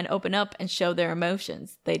 if men open up and show their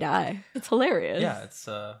emotions, they die. It's hilarious. Yeah, it's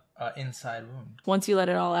inside wound. Once you let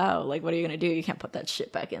it all out, like, what are you going to do? You can't put that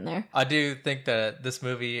shit back in there. I do think that this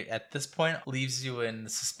movie, at this point, leaves you in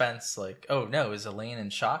suspense. Like, oh no, is Elaine in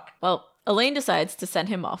shock? Well, Elaine decides to send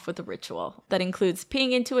him off with a ritual that includes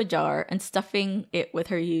peeing into a jar and stuffing it with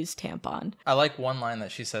her used tampon. I like one line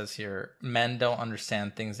that she says here: men don't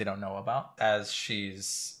understand things they don't know about, as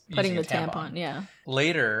she's putting the tampon. Yeah.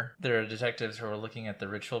 Later, there are detectives who are looking at the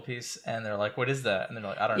ritual piece, and they're like, what is that? And they're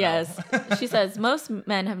like, I don't know. Yes. She says, most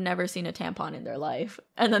men have never seen a tampon in their life.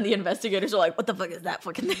 And then the investigators are like, what the fuck is that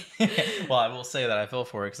fucking thing? Well, I will say that I fell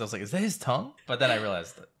for it because I was like, is that his tongue? But then I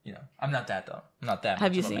realized that, you know, I'm not that dumb. I'm not that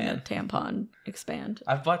Have you much of seen a a man. tampon expand?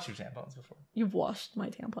 I've bought you tampons before. You've washed my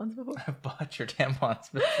tampons before? I've bought your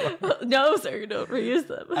tampons before. No, sir, don't reuse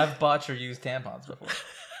them. I've bought your used tampons before.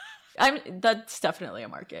 That's definitely a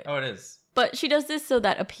market. Oh, it is. But she does this so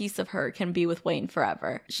that a piece of her can be with Wayne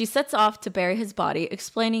forever. She sets off to bury his body,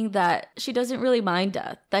 explaining that she doesn't really mind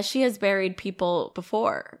death, that she has buried people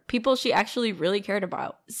before, people she actually really cared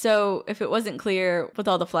about. So if it wasn't clear with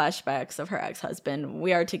all the flashbacks of her ex-husband,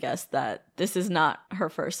 we are to guess that this is not her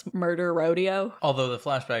first murder rodeo. Although the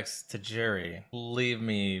flashbacks to Jerry leave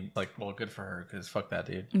me like, well, good for her, because fuck that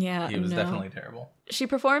dude. Yeah, he was definitely terrible. She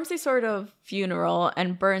performs a sort of funeral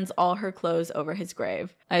and burns all her clothes over his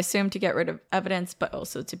grave. I assume to get rid of evidence, but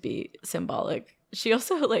also to be symbolic. She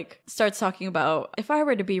also like starts talking about, if I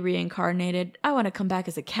were to be reincarnated, I want to come back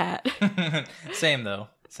as a cat. Same though.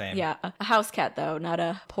 Same. Yeah, a house cat though, not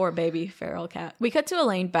a poor baby feral cat. We cut to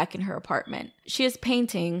Elaine back in her apartment. She is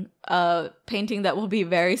painting a painting that will be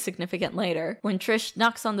very significant later when Trish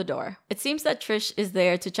knocks on the door. It seems that Trish is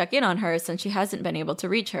there to check in on her since she hasn't been able to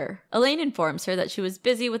reach her. Elaine informs her that she was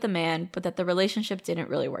busy with a man, but that the relationship didn't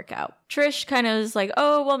really work out. Trish kind of is like,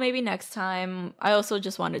 oh, well, maybe next time. I also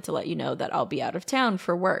just wanted to let you know that I'll be out of town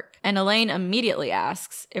for work. And Elaine immediately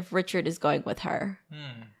asks if Richard is going with her.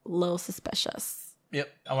 Little suspicious. Yep.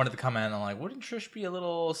 I wanted to comment on like, wouldn't Trish be a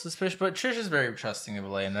little suspicious? But Trish is very trusting of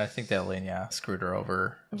Elaine, and I think that Elaine, screwed her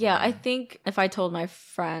over. Yeah, I think if I told my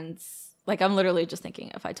friends, like I'm literally just thinking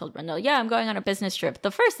if I told Brenda, yeah, I'm going on a business trip, the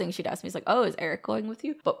first thing she'd ask me is like, oh, is Eric going with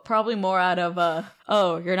you? But probably more out of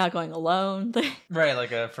oh, you're not going alone. Right,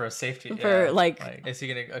 like for a safety. For like, is he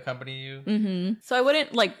going to accompany you? Mm-hmm. So I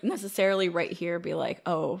wouldn't like necessarily right here be like,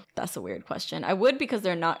 oh, that's a weird question. I would because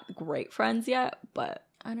they're not great friends yet, but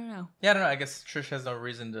I don't know. Yeah, I don't know. I guess Trish has no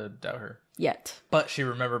reason to doubt her. Yet. But she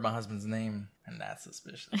remembered my husband's name, and that's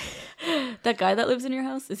suspicious. That guy that lives in your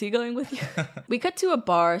house, is he going with you? We cut to a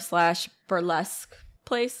bar/burlesque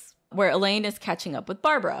place where Elaine is catching up with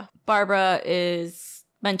Barbara. Barbara is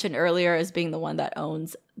mentioned earlier as being the one that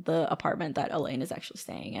owns the apartment that Elaine is actually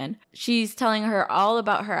staying in. She's telling her all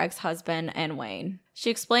about her ex-husband and Wayne. She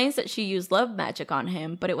explains that she used love magic on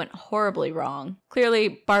him, but it went horribly wrong.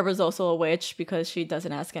 Clearly, Barbara's also a witch because she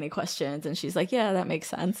doesn't ask any questions, and she's like, yeah, that makes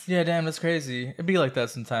sense. Yeah, damn, that's crazy. It'd be like that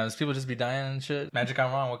sometimes. People just be dying and shit. Magic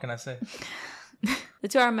gone wrong, what can I say? The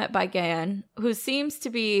two are met by Gan, who seems to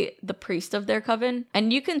be the priest of their coven,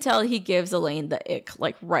 and you can tell he gives Elaine the ick,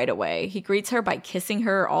 like, right away. He greets her by kissing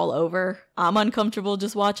her all over. I'm uncomfortable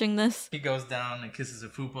just watching this. He goes down and kisses her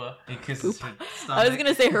fupa. He kisses her stomach. I was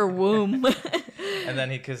gonna say her womb. And then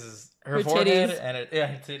he kisses her forehead titties. And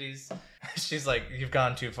her titties. She's like, you've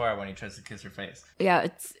gone too far when he tries to kiss her face. Yeah,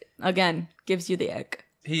 it's, again, gives you the ick.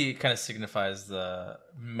 He kind of signifies the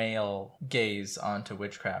male gaze onto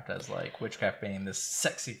witchcraft as like witchcraft being this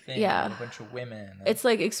sexy thing with a bunch of women. It's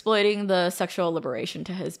like exploiting the sexual liberation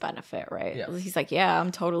to his benefit, right? Yeah. He's like, yeah,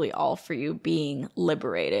 I'm totally all for you being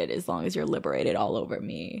liberated as long as you're liberated all over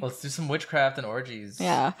me. Let's do some witchcraft and orgies.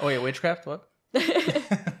 Yeah. Oh, wait, witchcraft? What?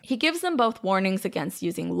 He gives them both warnings against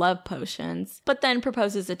using love potions, but then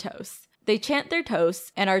proposes a toast. They chant their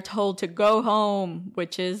toasts and are told to go home,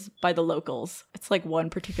 which is by the locals. It's like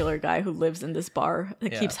one particular guy who lives in this bar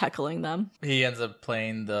that keeps heckling them. He ends up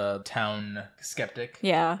playing the town skeptic.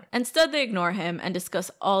 Yeah. Instead, they ignore him and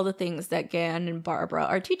discuss all the things that Gaon and Barbara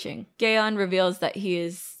are teaching. Gaon reveals that he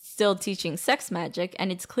is still teaching sex magic,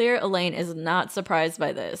 and it's clear Elaine is not surprised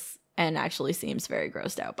by this and actually seems very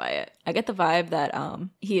grossed out by it. I get the vibe that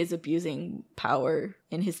he is abusing power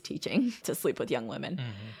in his teaching to sleep with young women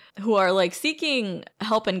who are like seeking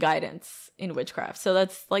help and guidance in witchcraft. So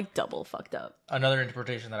that's like double fucked up. Another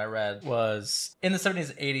interpretation that I read was in the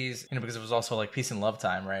 70s, 80s, because it was also like peace and love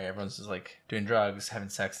time, right? Everyone's just like doing drugs, having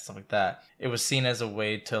sex and stuff like that. It was seen as a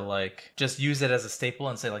way to like just use it as a staple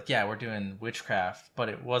and say like, yeah, we're doing witchcraft, but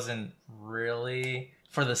it wasn't really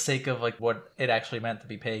for the sake of like what it actually meant to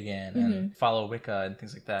be pagan and follow Wicca and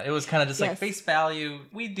things like that. It was kind of just like face value.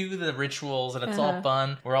 We do the rituals and it's all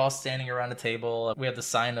fun. We're all standing around a table. We have the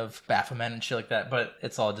sign of Baphomet and shit like that, but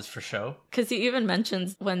it's all just for show. Because he even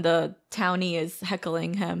mentions when the townie is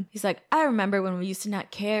heckling him, he's like, I remember when we used to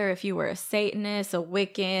not care if you were a Satanist, a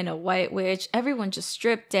Wiccan, a white witch. Everyone just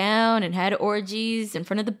stripped down and had orgies in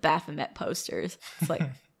front of the Baphomet posters. It's like...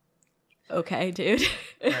 okay, dude.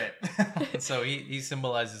 Right. So he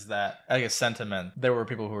symbolizes that, I guess, sentiment. There were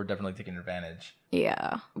people who were definitely taking advantage.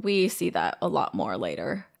 Yeah, we see that a lot more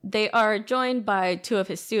later. They are joined by two of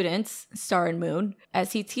his students, Star and Moon,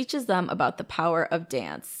 as he teaches them about the power of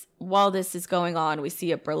dance. While this is going on, we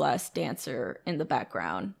see a burlesque dancer in the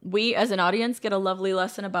background. We, as an audience, get a lovely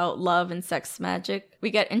lesson about love and sex magic.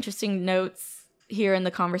 We get interesting notes here in the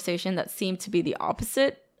conversation that seem to be the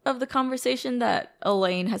opposite of the conversation that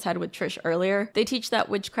Elaine has had with Trish earlier. They teach that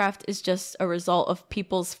witchcraft is just a result of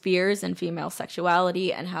people's fears in female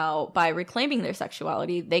sexuality and how by reclaiming their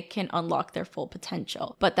sexuality, they can unlock their full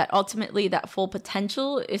potential. But that ultimately that full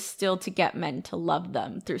potential is still to get men to love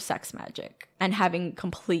them through sex magic and having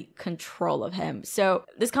complete control of him. So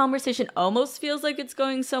this conversation almost feels like it's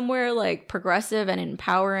going somewhere like progressive and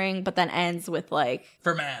empowering, but then ends with like...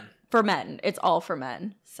 For man. For men. It's all for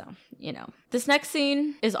men. So, you know. This next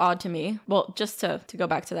scene is odd to me. Well, just to go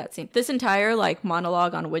back to that scene. This entire like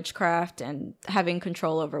monologue on witchcraft and having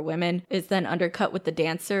control over women is then undercut with the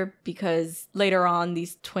dancer because later on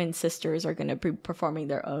these twin sisters are going to be performing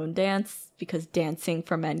their own dance because dancing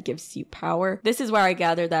for men gives you power. This is where I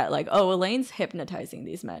gather that like, oh, Elaine's hypnotizing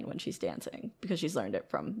these men when she's dancing because she's learned it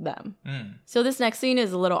from them. So this next scene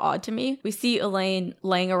is a little odd to me. We see Elaine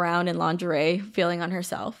laying around in lingerie, feeling on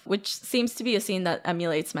herself, which seems to be a scene that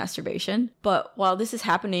emulates masturbation. But while this is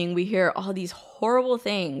happening, we hear all these horrible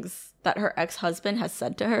things that her ex-husband has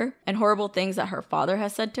said to her and horrible things that her father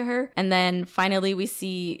has said to her. And then finally we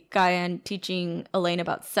see Guyan teaching Elaine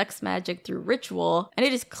about sex magic through ritual. And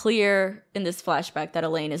it is clear in this flashback that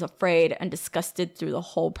Elaine is afraid and disgusted through the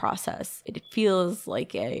whole process. It feels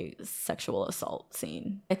like a sexual assault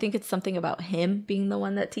scene. I think it's something about him being the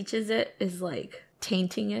one that teaches it is like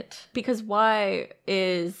tainting it. Because why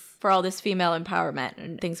is, for all this female empowerment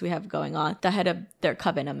and things we have going on, the head of their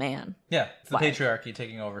coven a man? Yeah, it's the Why? patriarchy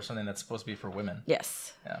taking over something that's supposed to be for women.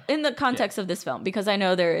 Yes. Yeah. In the context of this film, because I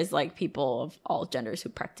know there is like people of all genders who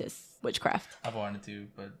practice witchcraft. I've wanted to,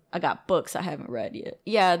 but... I got books I haven't read yet.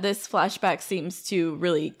 Yeah, this flashback seems to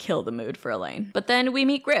really kill the mood for Elaine. But then we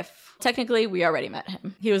meet Griff. Technically, we already met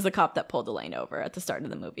him. He was the cop that pulled Elaine over at the start of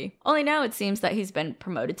the movie. Only now it seems that he's been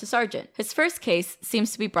promoted to sergeant. His first case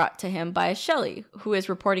seems to be brought to him by Shelley, who is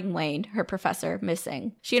reporting Wayne, her professor,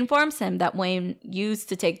 missing. She informs him that Wayne used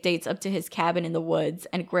to take dates up to his cabin in the woods,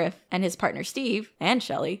 and Griff and his partner Steve, and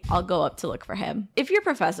Shelley, all go up to look for him. If your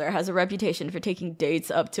professor has a reputation for taking dates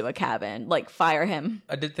up to a cabin, like, fire him.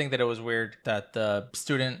 I did think that it was weird that the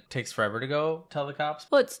student takes forever to go tell the cops.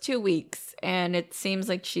 Well, it's 2 weeks, and it seems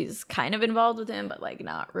like she's kind of involved with him, but, like,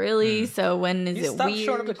 not really. So when is it Stop weird?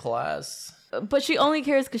 showing up to class. But she only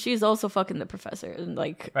cares because she's also fucking the professor. And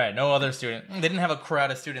like, Right, no other student. They didn't have a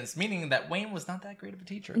crowd of students, meaning that Wayne was not that great of a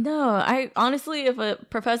teacher. no, I honestly, if a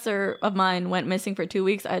professor of mine went missing for 2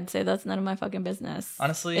 weeks, I'd say that's none of my fucking business.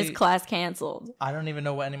 Honestly, Is class canceled? I don't even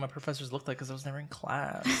know what any of my professors looked like because I was never in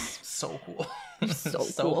class. So cool. So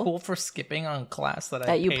so cool. cool for skipping on class that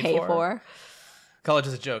That you pay for. College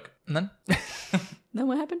is a joke. And then? Then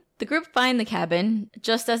what happened? The group find the cabin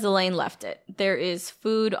just as Elaine left it. There is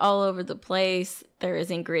food all over the place. There is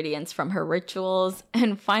ingredients from her rituals.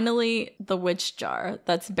 And finally, the witch jar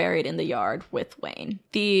that's buried in the yard with Wayne.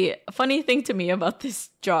 The funny thing to me about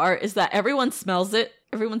this jar is that everyone smells it.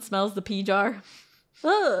 Everyone smells the pee jar.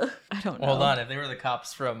 Ugh. I don't know. Hold on. If they were the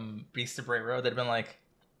cops from Beast of Bray Road, they'd have been like,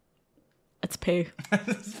 It's pee.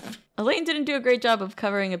 Elaine didn't do a great job of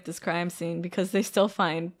covering up this crime scene because they still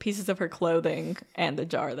find pieces of her clothing and the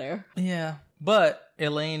jar there. yeah. But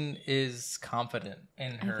Elaine is confident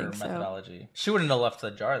in her think so. methodology. She wouldn't have left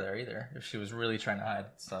the jar there either if she was really trying to hide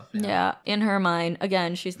stuff. you know? Yeah, in her mind,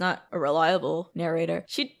 again, she's not a reliable narrator.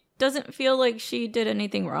 She doesn't feel like she did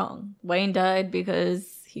anything wrong. Wayne died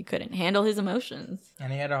because he couldn't handle his emotions. And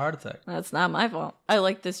he had a heart attack. That's not my fault. I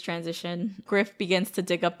like this transition. Griff begins to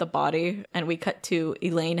dig up the body, and we cut to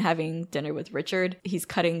Elaine having dinner with Richard. He's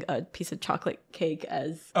cutting a piece of chocolate cake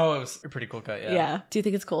as... Oh, it was a pretty cool cut, yeah. Yeah. Do you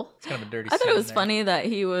think it's cool? It's kind of a dirty I thought scene it was there. funny that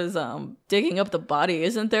he was digging up the body.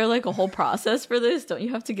 Isn't there like a whole process for this? Don't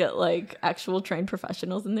you have to get like actual trained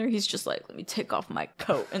professionals in there? He's just like, let me take off my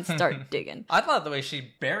coat and start digging. I thought the way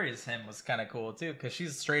she buries him was kind of cool too, because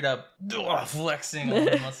she's straight up flexing all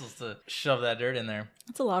her muscles to shove that dirt in there.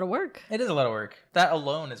 That's a lot of work. It is a lot of work. That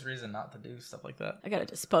alone is reason not to do stuff like that. I gotta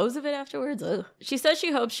dispose of it afterwards. Ugh. She says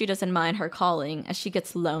she hopes she doesn't mind her calling as she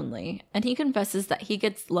gets lonely, and he confesses that he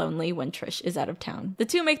gets lonely when Trish is out of town. The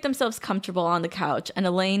two make themselves comfortable on the couch, and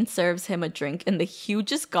Elaine serves him a drink in the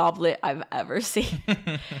hugest goblet I've ever seen.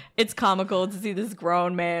 It's comical to see this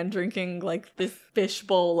grown man drinking like this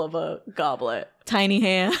fishbowl of a goblet. Tiny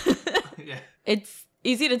hand. Yeah. It's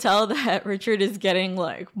easy to tell that Richard is getting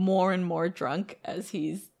like more and more drunk as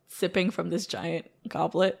he's sipping from this giant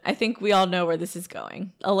goblet. I think we all know where this is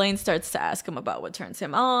going. Elaine starts to ask him about what turns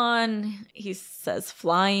him on. He says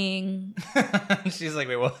flying. She's like,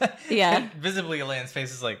 wait, what? Yeah. And visibly, Elaine's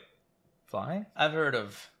face is like, flying? I've heard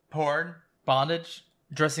of porn, bondage,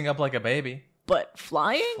 dressing up like a baby. But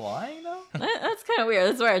flying? Flying though? That's kind of weird.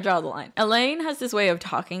 That's where I draw the line. Elaine has this way of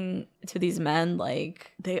talking to these men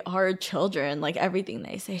like they are children. Like everything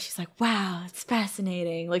they say, she's like, wow, it's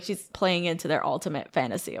fascinating. Like she's playing into their ultimate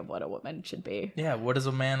fantasy of what a woman should be. Yeah, what does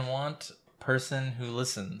a man want? Person who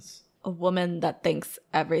listens. A woman that thinks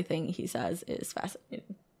everything he says is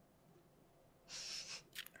fascinating.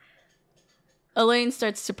 Elaine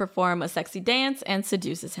starts to perform a sexy dance and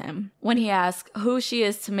seduces him. When he asks who she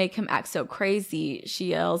is to make him act so crazy, she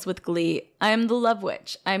yells with glee, I am the Love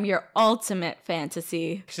Witch. I'm your ultimate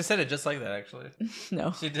fantasy. She said it just like that, actually.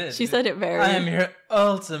 No. She did. She said it very... I am your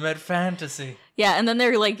ultimate fantasy. Yeah, and then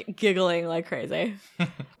they're like giggling like crazy.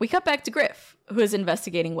 We cut back to Griff, who is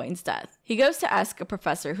investigating Wayne's death. He goes to ask a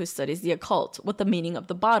professor who studies the occult what the meaning of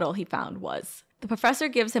the bottle he found was. The professor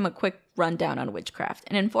gives him a quick rundown on witchcraft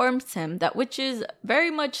and informs him that witches very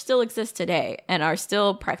much still exist today and are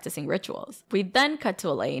still practicing rituals. We then cut to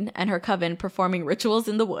Elaine and her coven performing rituals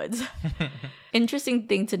in the woods. Interesting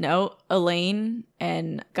thing to note, Elaine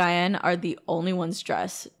and Guyan are the only ones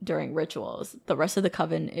dressed during rituals. The rest of the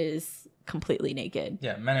coven is completely naked.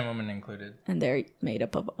 Yeah, men and women included. And they're made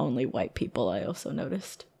up of only white people, I also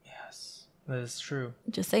noticed. Yes, that is true.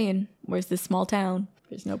 Just saying, where's this small town?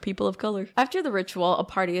 There's no people of color. After the ritual, a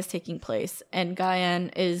party is taking place, and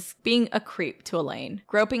Guyan is being a creep to Elaine,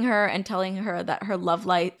 groping her and telling her that her love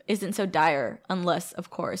life isn't so dire, unless, of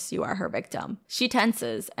course, you are her victim. She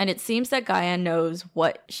tenses, and it seems that Guyan knows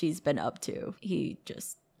what she's been up to. He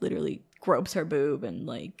just literally gropes her boob and,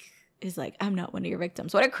 is like, I'm not one of your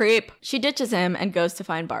victims. What a creep. She ditches him and goes to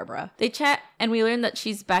find Barbara. They chat and we learn that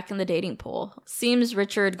she's back in the dating pool. Seems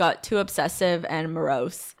Richard got too obsessive and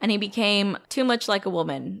morose and he became too much like a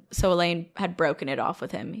woman. So Elaine had broken it off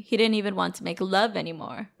with him. He didn't even want to make love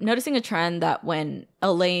anymore. Noticing a trend that when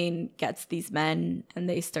Elaine gets these men and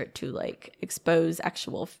they start to expose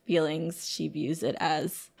actual feelings, she views it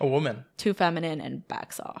as a woman. Too feminine and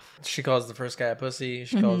backs off. She calls the first guy a pussy.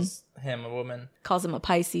 She calls him a woman. Calls him a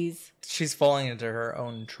Pisces. She's falling into her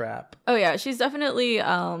own trap. Oh yeah, she's definitely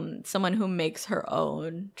someone who makes her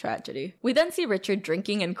own tragedy. We then see Richard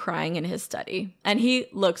drinking and crying in his study, and he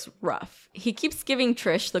looks rough. He keeps giving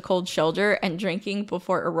Trish the cold shoulder and drinking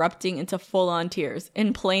before erupting into full-on tears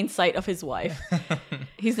in plain sight of his wife.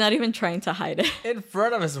 He's not even trying to hide it. In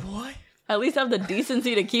front of his wife? At least have the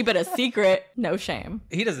decency to keep it a secret. No shame.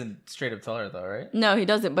 He doesn't straight up tell her though, right? No, he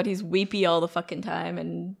doesn't, but he's weepy all the fucking time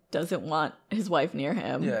and doesn't want his wife near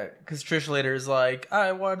him. Yeah, because Trish later is like,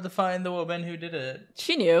 I wanted to find the woman who did it.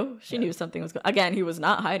 She knew. She knew something was going on. Again, he was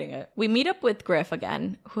not hiding it. We meet up with Griff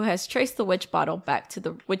again, who has traced the witch bottle back to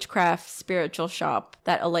the witchcraft spiritual shop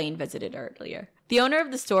that Elaine visited earlier. The owner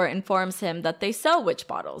of the store informs him that they sell witch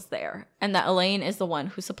bottles there, and that Elaine is the one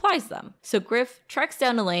who supplies them. So Griff tracks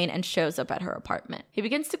down Elaine and shows up at her apartment. He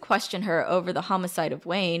begins to question her over the homicide of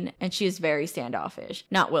Wayne, and she is very standoffish,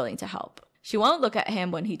 not willing to help. She won't look at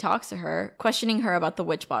him when he talks to her, questioning her about the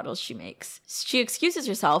witch bottles she makes. She excuses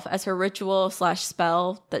herself as her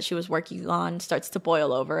ritual/spell that she was working on starts to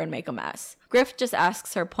boil over and make a mess. Griff just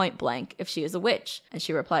asks her point blank if she is a witch, and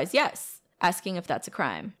she replies yes, asking if that's a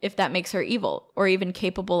crime, if that makes her evil, or even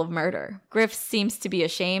capable of murder. Griff seems to be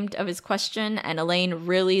ashamed of his question, and Elaine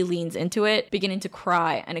really leans into it, beginning to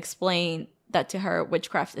cry and explain that to her,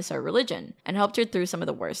 witchcraft is her religion, and helped her through some of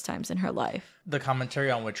the worst times in her life. The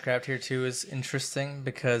commentary on witchcraft here, too, is interesting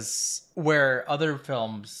because where other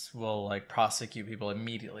films will, prosecute people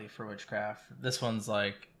immediately for witchcraft, this one's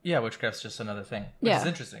yeah, witchcraft's just another thing. Which is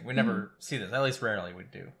interesting. We never see this. At least rarely we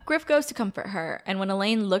do. Griff goes to comfort her, and when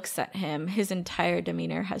Elaine looks at him, his entire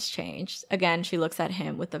demeanor has changed. Again, she looks at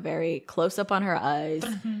him with a very close-up on her eyes.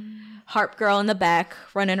 Harp girl in the back,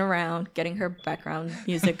 running around, getting her background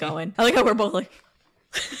music going. I like how we're both like...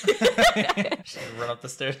 She run up the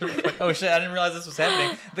stairs. Oh shit, I didn't realize this was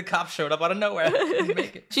happening. The cop showed up out of nowhere. Didn't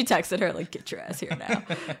make it. She texted her get your ass here now.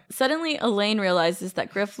 Suddenly, Elaine realizes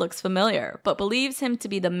that Griff looks familiar, but believes him to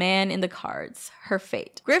be the man in the cards, her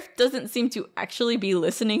fate. Griff doesn't seem to actually be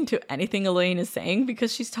listening to anything Elaine is saying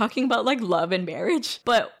because she's talking about love and marriage,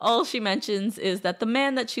 but all she mentions is that the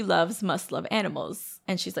man that she loves must love animals.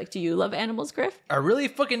 And she's like, do you love animals, Griff? I really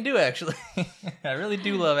fucking do, actually. I really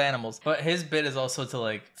do love animals. But his bit is also to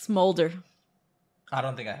smolder. I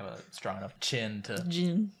don't think I have a strong enough chin to...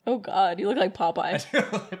 Gin. Oh god, you look like Popeye. I do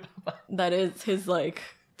look like Popeye. That is his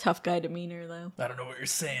tough guy demeanor though. I don't know what you're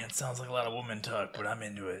saying. It sounds like a lot of woman talk, but I'm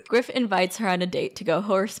into it. Griff invites her on a date to go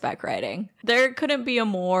horseback riding. There couldn't be a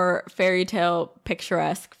more fairy tale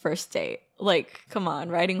picturesque first date. Come on,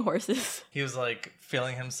 riding horses. He was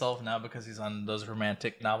feeling himself now because he's on those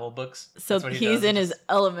romantic novel books. So he's in his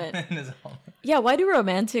element. In his element. Yeah, why do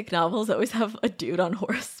romantic novels always have a dude on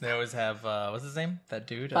horse? They always have, what's his name? That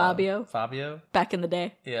dude? Fabio. Fabio? Back in the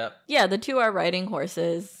day. Yeah. Yeah, the two are riding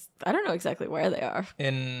horses. I don't know exactly where they are.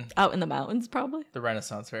 Out in the mountains, probably. The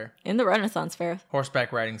Renaissance Fair. In the Renaissance Fair.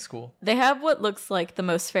 Horseback riding school. They have what looks like the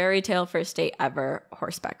most fairy tale first date ever,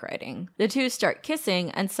 horseback riding. The two start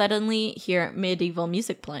kissing and suddenly hear medieval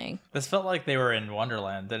music playing. This felt like they were in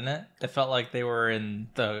Wonderland, didn't it? It felt like they were in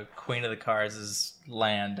the Queen of the Cars'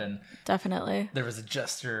 land, and definitely there was a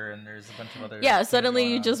jester and there's a bunch of other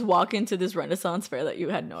suddenly you just walk into this Renaissance fair that you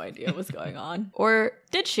had no idea was going on. Or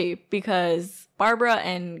did she? Because Barbara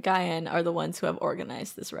and Guyan are the ones who have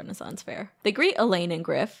organized this Renaissance fair. They greet Elaine and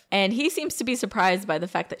Griff, and he seems to be surprised by the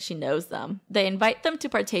fact that she knows them. They invite them to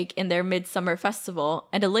partake in their midsummer festival,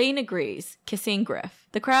 and Elaine agrees, kissing Griff.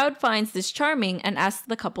 The crowd finds this charming and asks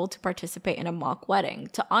the couple to participate in a mock wedding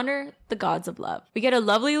to honor the gods of love. We get a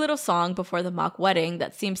lovely little song before the mock wedding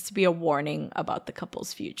that seems to be a warning about the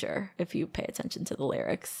couple's future, if you pay attention to the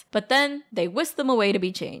lyrics. But then they whisk them away to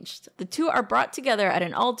be changed. The two are brought together at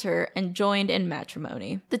an altar and joined in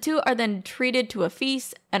matrimony. The two are then treated to a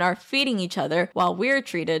feast and are feeding each other while we're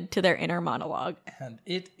treated to their inner monologue. And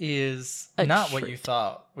it is not what you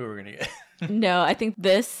thought we were going to get. No, I think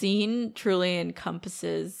this scene truly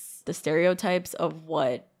encompasses the stereotypes of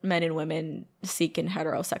what men and women seek in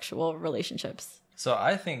heterosexual relationships. So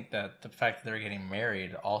I think that the fact that they're getting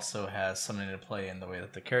married also has something to play in the way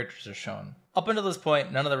that the characters are shown. Up until this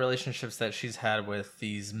point, none of the relationships that she's had with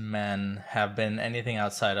these men have been anything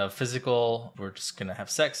outside of physical. We're just going to have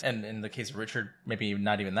sex. And in the case of Richard, maybe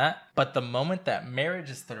not even that. But the moment that marriage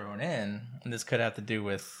is thrown in, and this could have to do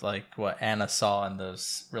with like what Anna saw in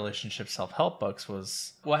those relationship self-help books,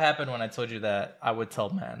 was what happened when I told you that I would tell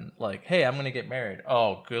men like, hey, I'm going to get married.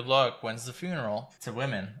 Oh, good luck. When's the funeral? To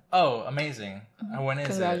women. Oh, amazing. When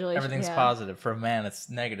is it? Everything's positive. For a man, it's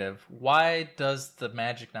negative. Why does the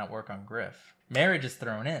magic not work on Griff? Marriage is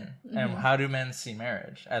thrown in. And how do men see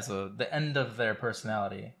marriage? As the end of their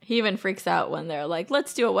personality. He even freaks out when they're like,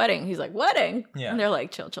 let's do a wedding. He's like, wedding? Yeah. And they're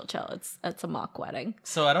like, chill. It's a mock wedding.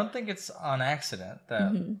 So I don't think it's on accident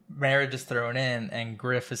that marriage is thrown in and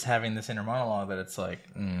Griff is having this inner monologue that it's like,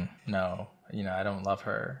 no, I don't love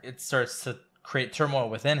her. It starts to create turmoil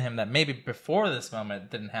within him that maybe before this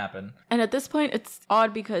moment didn't happen. And at this point, it's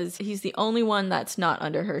odd because he's the only one that's not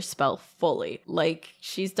under her spell fully. Like,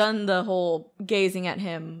 she's done the whole gazing at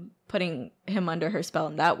him, putting him under her spell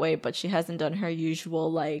in that way, but she hasn't done her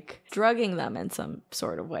usual, like, drugging them in some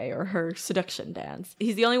sort of way, or her seduction dance.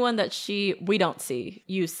 He's the only one that we don't see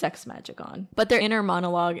use sex magic on. But their inner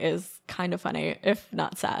monologue is kind of funny, if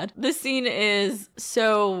not sad. This scene is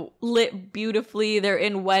so lit beautifully. They're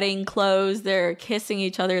in wedding clothes, they're kissing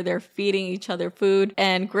each other, they're feeding each other food,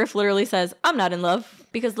 and Griff literally says, I'm not in love.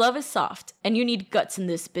 Because love is soft, and you need guts in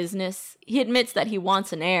this business. He admits that he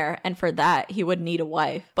wants an heir, and for that, he would need a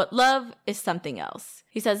wife. But love is something else.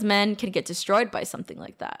 He says men can get destroyed by something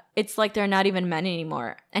like that. It's like they're not even men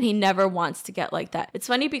anymore, and he never wants to get like that. It's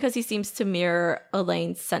funny because he seems to mirror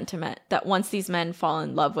Elaine's sentiment that once these men fall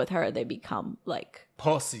in love with her, they become like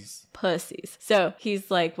pussies. So he's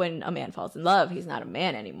like, when a man falls in love, he's not a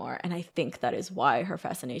man anymore. And I think that is why her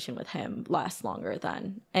fascination with him lasts longer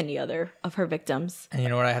than any other of her victims. And you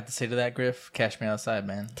know what I have to say to that, Griff? Cash me outside,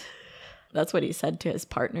 man. That's what he said to his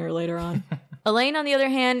partner later on. Elaine, on the other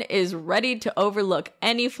hand, is ready to overlook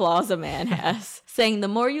any flaws a man has, saying the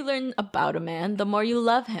more you learn about a man, the more you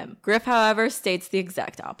love him. Griff, however, states the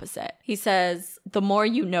exact opposite. He says, the more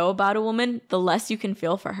you know about a woman, the less you can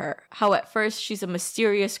feel for her. How at first she's a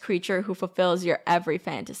mysterious creature who fulfills your every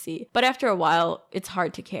fantasy, but after a while, it's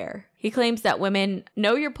hard to care. He claims that women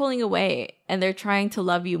know you're pulling away and they're trying to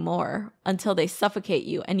love you more until they suffocate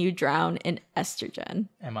you and you drown in estrogen.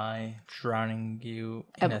 Am I drowning you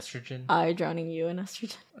in estrogen? I drowning you in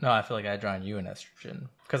estrogen? No, I feel like I drown you in estrogen.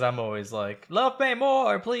 Because I'm always like, love me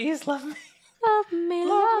more, please, love me. Love me,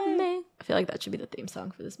 love me. I feel like that should be the theme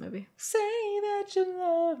song for this movie. Say that you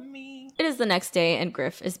love me. It is the next day and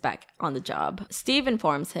Griff is back on the job. Steve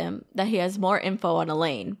informs him that he has more info on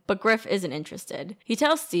Elaine, but Griff isn't interested. He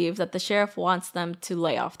tells Steve that the sheriff wants them to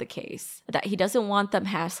lay off the case, that he doesn't want them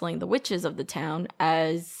hassling the witches of the town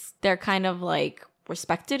as they're kind of like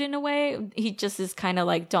respected in a way. He just is kind of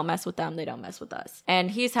like, don't mess with them, they don't mess with us.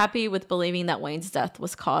 And he's happy with believing that Wayne's death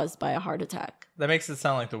was caused by a heart attack. That makes it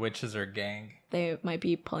sound like the witches are a gang. They might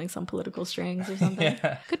be pulling some political strings or something.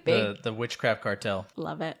 Yeah. Could be. The witchcraft cartel.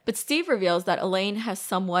 Love it. But Steve reveals that Elaine has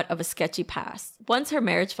somewhat of a sketchy past. Once her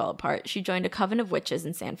marriage fell apart, she joined a coven of witches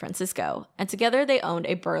in San Francisco, and together they owned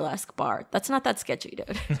a burlesque bar. That's not that sketchy,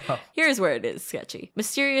 dude. No. Here's where it is sketchy.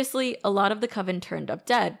 Mysteriously, a lot of the coven turned up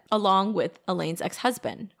dead, along with Elaine's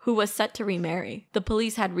ex-husband, who was set to remarry. The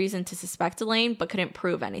police had reason to suspect Elaine, but couldn't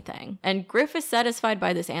prove anything. And Griff is satisfied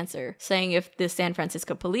by this answer, saying if the San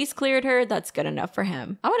Francisco police cleared her, that's good enough for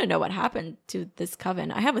him. I want to know what happened to this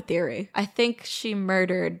coven. I have a theory. I think she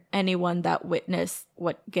murdered anyone that witnessed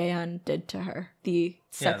what Gayan did to her. The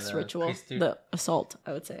sex the ritual. priest dude. The assault,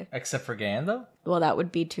 I would say. Except for Gayan, though? Well, that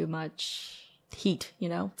would be too much heat, you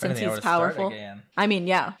know, I since think I he's would've started powerful. Gayan. I mean,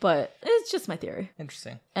 yeah, but it's just my theory.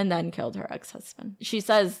 Interesting. And then killed her ex-husband. She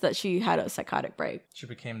says that she had a psychotic break. She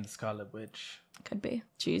became the Scarlet Witch. Could be.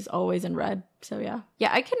 She's always in red. So yeah. Yeah,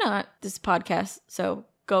 I cannot this podcast. So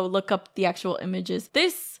go look up the actual images.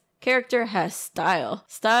 This character has style.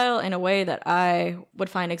 Style in a way that I would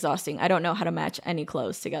find exhausting. I don't know how to match any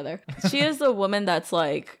clothes together. She is a woman that's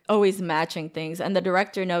like always matching things. And the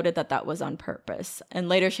director noted that that was on purpose. And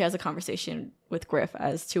later she has a conversation with Griff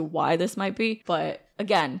as to why this might be. But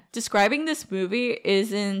again, describing this movie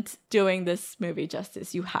isn't doing this movie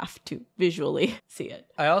justice. You have to visually see it.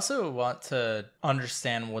 I also want to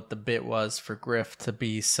understand what the bit was for Griff to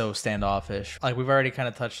be so standoffish. Like, we've already kind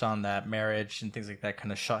of touched on that marriage and things like that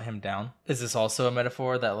kind of shut him down. Is this also a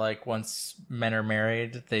metaphor that, like, once men are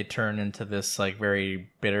married, they turn into this, like, very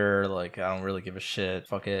bitter, like, I don't really give a shit,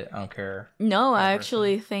 fuck it, I don't care? No, I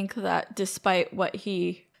actually think that despite what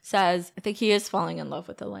he says, I think he is falling in love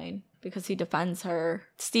with Elaine because he defends her.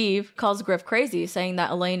 Steve calls Griff crazy, saying that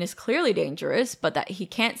Elaine is clearly dangerous, but that he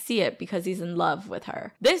can't see it because he's in love with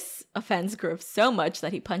her. This offends Griff so much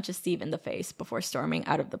that he punches Steve in the face before storming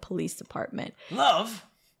out of the police department. Love?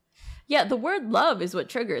 Yeah, the word love is what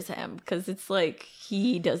triggers him because it's like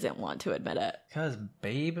he doesn't want to admit it. Because,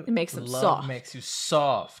 babe, it makes him love soft. makes you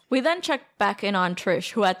soft. We then check back in on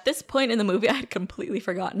Trish, who at this point in the movie I had completely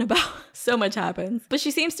forgotten about. So much happens. But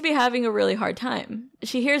she seems to be having a really hard time.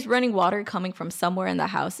 She hears running water coming from somewhere in the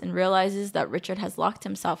house and realizes that Richard has locked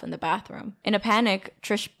himself in the bathroom. In a panic,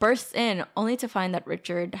 Trish bursts in only to find that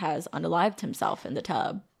Richard has unalived himself in the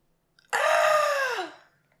tub.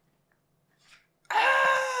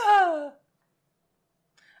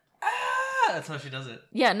 That's how she does it.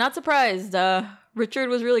 Yeah, not surprised. Richard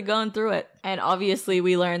was really going through it. And obviously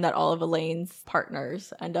we learned that all of Elaine's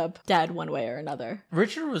partners end up dead one way or another.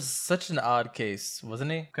 Richard was such an odd case,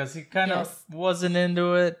 wasn't he? Because he kind of Yes. wasn't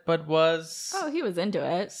into it, but was Oh, he was into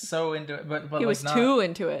it. so into it. But He like was not, too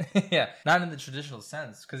into it. yeah, not in the traditional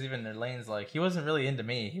sense. Because even Elaine's like, he wasn't really into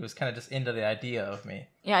me. He was kind of just into the idea of me.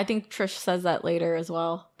 Yeah, I think Trish says that later as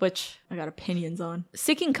well, which I got opinions on.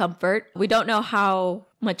 Seeking comfort. We don't know how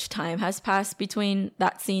much time has passed between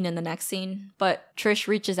that scene and the next scene, but Trish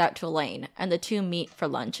reaches out to Elaine and the two meet for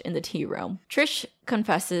lunch in the tea room. Trish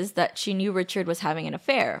confesses that she knew Richard was having an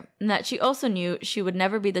affair and that she also knew she would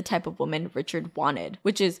never be the type of woman Richard wanted,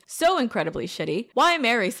 which is so incredibly shitty. Why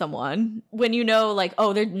marry someone when you know, like,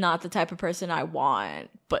 oh, they're not the type of person I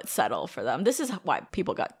want, but settle for them? This is why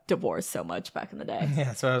people got divorced so much back in the day. Yeah,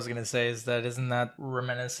 that's what I was gonna say. Is that isn't that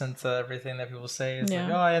reminiscent to everything that people say? It's Yeah.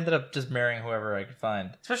 like, oh, I ended up just marrying whoever I could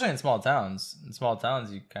find. Especially in small towns. In small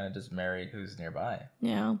towns, you kind of just marry who's nearby.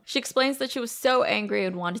 Yeah. She explains that she was so angry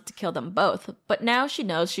and wanted to kill them both, but now she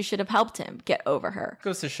knows she should have helped him get over her.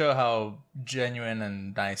 Goes to show how genuine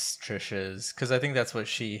and nice Trish is, because I think that's what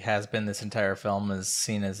she has been this entire film, is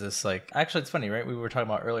seen as this, like, actually it's funny, right? We were talking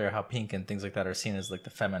about earlier how pink and things like that are seen as like the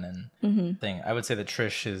feminine thing. I would say that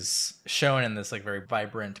Trish is shown in this like very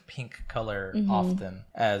vibrant pink color often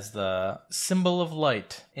as the symbol of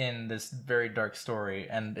light in this very dark story,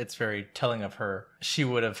 and it's very telling of her. She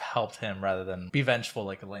would have helped him rather than be vengeful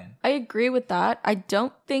like Elaine. I agree with that. I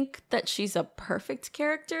don't think that she's a perfect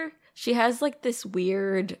character. She has like this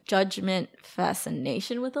weird judgment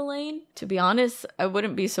fascination with Elaine. To be honest, I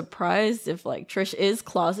wouldn't be surprised if like Trish is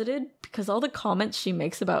closeted because all the comments she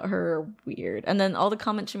makes about her are weird. And then all the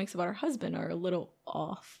comments she makes about her husband are a little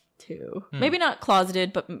off too. Maybe not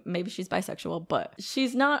closeted, but maybe she's bisexual, but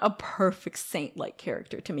she's not a perfect saint-like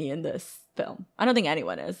character to me in this film. I don't think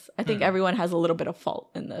anyone is. I think everyone has a little bit of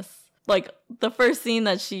fault in this. Like, the first scene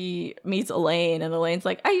that she meets Elaine, and Elaine's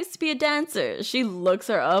like, I used to be a dancer. She looks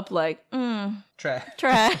her up like,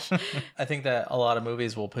 trash. I think that a lot of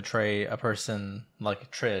movies will portray a person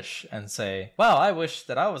like Trish and say, wow, I wish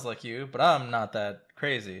that I was like you, but I'm not that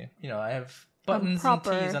crazy. You know, I have buttons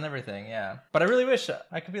proper. and tees on everything, yeah. But I really wish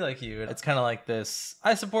I could be like you. It's kind of like this,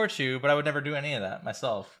 I support you, but I would never do any of that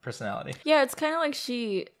myself, personality. Yeah, it's kind of like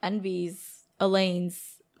she envies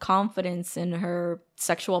Elaine's confidence in her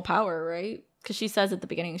sexual power, right? Because she says at the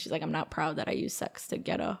beginning, she's like, I'm not proud that I use sex to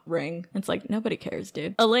get a ring. It's like, nobody cares,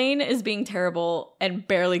 dude. Elaine is being terrible and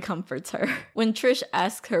barely comforts her. When Trish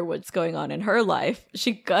asks her what's going on in her life,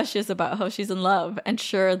 she gushes about how she's in love and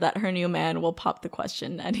sure that her new man will pop the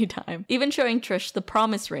question anytime. Even showing Trish the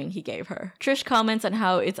promise ring he gave her. Trish comments on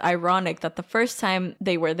how it's ironic that the first time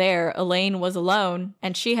they were there, Elaine was alone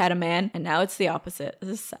and she had a man, and now it's the opposite. This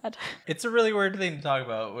is sad. It's a really weird thing to talk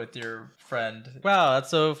about with your friend. Wow,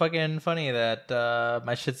 that's so fucking funny that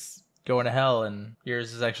my shit's going to hell and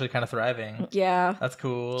yours is actually kind of thriving. Yeah. That's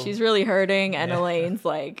cool. She's really hurting and Yeah. Elaine's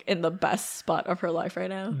like in the best spot of her life right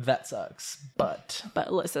now. That sucks. But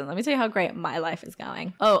Listen, let me tell you how great my life is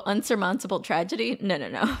going. Oh, unsurmountable tragedy?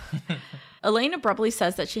 No. Elaine abruptly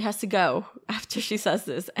says that she has to go after she says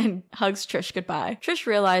this and hugs Trish goodbye. Trish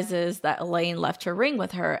realizes that Elaine left her ring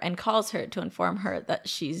with her and calls her to inform her that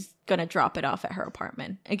she's gonna drop it off at her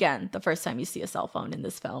apartment. Again, the first time you see a cell phone in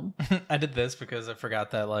this film. I did this because I forgot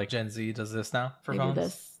that like Gen Z does this now for They phones. do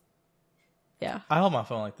this. Yeah. I hold my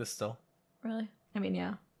phone like this still. Really? I mean,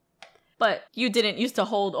 yeah. But you didn't used to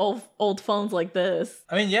hold old phones like this.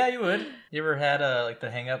 I mean, yeah, you would. You ever had like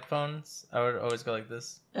the hang up phones? I would always go like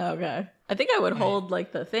this. Okay. I think I would hold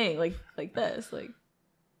like the thing, like this, like.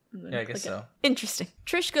 And then Yeah, I guess click it. so. Interesting.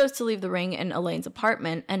 Trish goes to leave the ring in Elaine's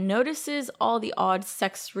apartment and notices all the odd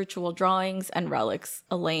sex ritual drawings and relics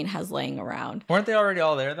Elaine has laying around. Weren't they already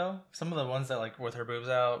all there though? Some of the ones that like with her boobs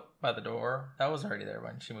out by the door, that was already there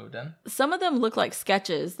when she moved in. Some of them look like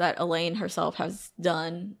sketches that Elaine herself has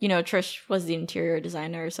done. You know, Trish was the interior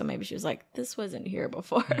designer, so maybe she was like, this wasn't here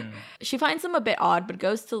before. She finds them a bit odd, but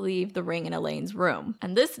goes to leave the ring in Elaine's room.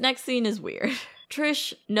 And this next scene is weird.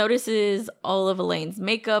 Trish notices all of Elaine's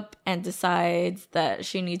makeup and decides that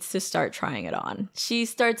she needs to start trying it on. She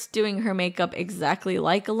starts doing her makeup exactly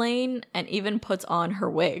like Elaine and even puts on her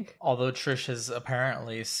wig. Although Trish has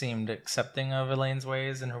apparently seemed accepting of Elaine's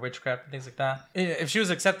ways and her witchcraft and things like that. If she was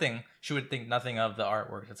accepting, she would think nothing of the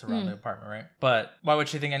artwork that's around the apartment, right? But why would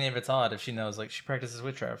she think any of it's odd if she knows like she practices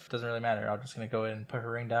witchcraft? Doesn't really matter. I'm just gonna go in and put her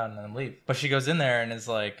ring down and then leave. But she goes in there and is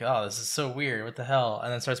like, oh, this is so weird. What the hell?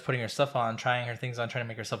 And then starts putting her stuff on, trying her things on, trying to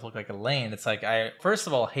make herself look like Elaine. It's like, I first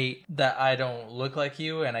of all hate that I don't look like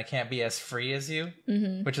you and I can't be as free as you,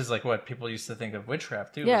 which is like what people used to think of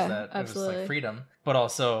witchcraft too. Yeah, was that absolutely. It was like freedom. But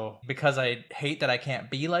also, because I hate that I can't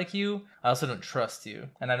be like you, I also don't trust you.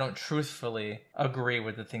 And I don't truthfully agree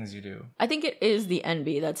with the things you do. I think it is the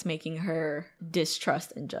envy that's making her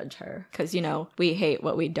distrust and judge her. Because, you know, we hate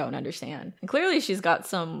what we don't understand. And clearly she's got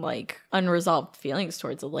some, like, unresolved feelings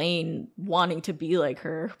towards Elaine wanting to be like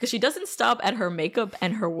her. Because she doesn't stop at her makeup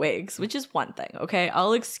and her wigs, which is one thing, okay?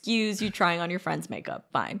 I'll excuse you trying on your friend's makeup,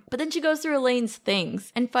 fine. But then she goes through Elaine's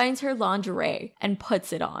things and finds her lingerie and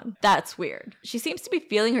puts it on. That's weird. She seems to be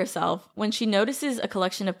feeling herself when she notices a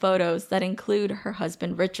collection of photos that include her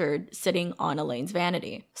husband Richard sitting on Elaine's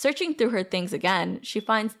vanity. Searching through her things again, she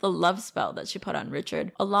finds the love spell that she put on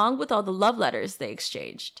Richard, along with all the love letters they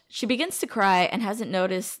exchanged. She begins to cry and hasn't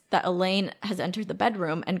noticed that Elaine has entered the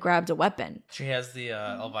bedroom and grabbed a weapon. She has the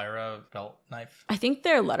Elvira belt knife. I think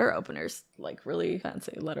they're letter openers, like really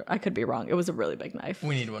fancy letter. I could be wrong. It was a really big knife.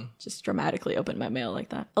 We need one. Just dramatically opened my mail like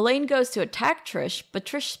that. Elaine goes to attack Trish, but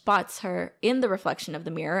Trish spots her in the reflection of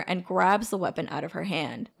the mirror and grabs the weapon out of her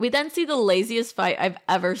hand. We then see the laziest fight I've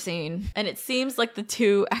ever seen, and it seems like the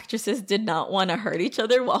two actresses did not want to hurt each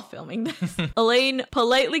other while filming this. Elaine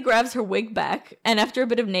politely grabs her wig back, and after a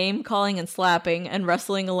bit of name calling and slapping and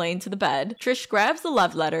wrestling Elaine to the bed, Trish grabs the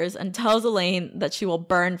love letters and tells Elaine that she will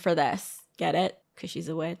burn for this. Get it? Because she's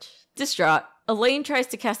a witch. Distraught, Elaine tries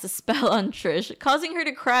to cast a spell on Trish, causing her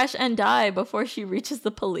to crash and die before she reaches the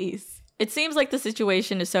police. It seems like the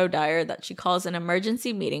situation is so dire that she calls an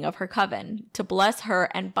emergency meeting of her coven to bless her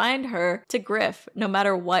and bind her to Griff no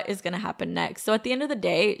matter what is going to happen next. So at the end of the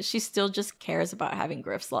day, she still just cares about having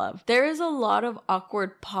Griff's love. There is a lot of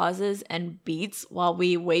awkward pauses and beats while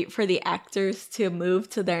we wait for the actors to move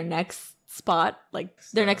to their next spot, like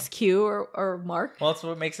their next cue or mark. Well, that's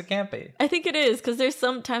what makes it campy. I think it is, because there's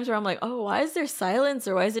some times where I'm like, oh, why is there silence,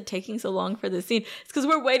 or why is it taking so long for this scene? It's because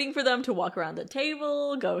we're waiting for them to walk around the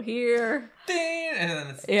table, go here. Ding! And then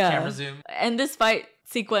it's Yeah. camera zoom. And this fight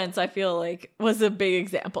sequence, I feel like, was a big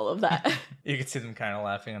example of that. You could see them kind of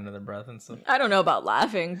laughing under their breath and stuff. I don't know about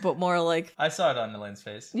laughing, but more like, I saw it on Elaine's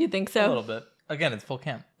face. you think A so? little bit. again, it's full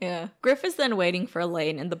camp. Yeah. Griff is then waiting for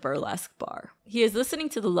Elaine in the burlesque bar. He is listening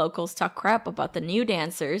to the locals talk crap about the new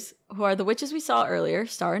dancers, who are the witches we saw earlier,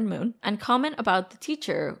 Star and Moon, and comment about the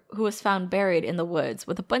teacher who was found buried in the woods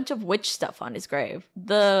with a bunch of witch stuff on his grave.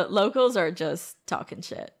 The locals are just talking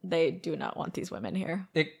shit. They do not want these women here.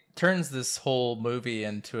 It turns this whole movie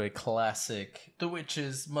into a classic, the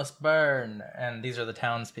witches must burn, and these are the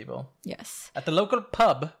townspeople. Yes. At the local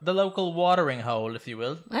pub, the local watering hole, if you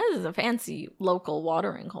will. That is a fancy local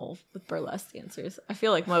watering hole with burlesque dancers. I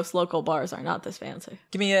feel like most local bars are not this fancy.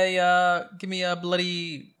 Give me a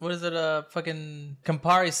bloody, what is it, a fucking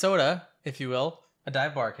Campari soda, if you will. A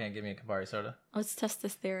dive bar can't give me a Campari soda. Let's test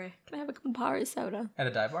this theory. Can I have a Campari soda? At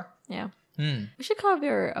a dive bar? Yeah. We should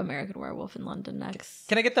cover American Werewolf in London next.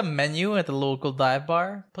 Can I get the menu at the local dive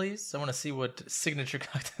bar, please? I want to see what signature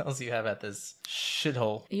cocktails you have at this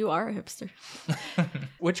shithole. You are a hipster.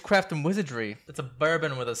 Witchcraft and Wizardry. It's a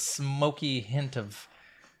bourbon with a smoky hint of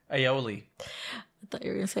aioli. I thought you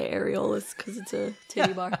were going to say areolas because it's a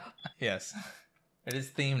titty bar. Yes. It is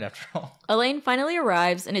themed after all. Elaine finally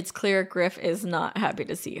arrives, and it's clear Griff is not happy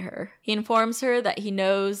to see her. He informs her that he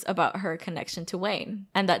knows about her connection to Wayne,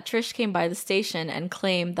 and that Trish came by the station and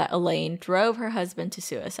claimed that Elaine drove her husband to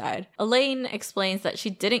suicide. Elaine explains that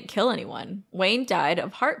she didn't kill anyone. Wayne died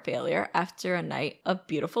of heart failure after a night of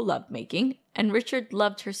beautiful lovemaking, and Richard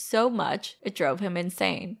loved her so much, it drove him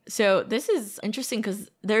insane. So this is interesting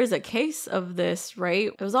because there's a case of this,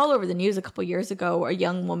 right? It was all over the news a couple years ago. A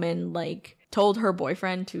young woman, told her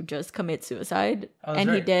boyfriend to just commit suicide, and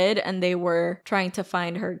right. He did, and they were trying to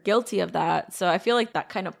find her guilty of that. So I feel like that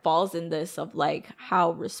kind of falls in this of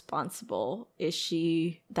how responsible is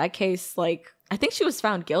she? That case, I think she was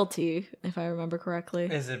found guilty, if I remember correctly.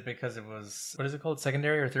 Is it because it was, what is it called?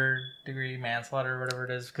 Secondary or third degree manslaughter or whatever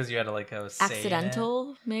it is? Because you had to a say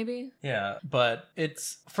accidental, maybe? Yeah, but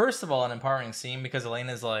it's, first of all, an empowering scene because Elaine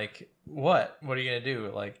is like, what? What are you going to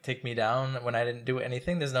do? Take me down when I didn't do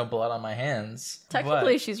anything? There's no blood on my hands.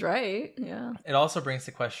 Technically, she's right. Yeah. It also brings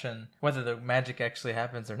the question whether the magic actually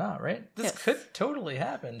happens or not, right? This could totally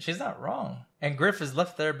happen. She's not wrong. And Griff is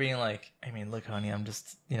left there being like, I mean, look, honey, I'm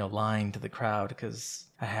just, lying to the crowd because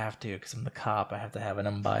I have to, because I'm the cop. I have to have an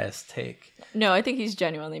unbiased take. No, I think he's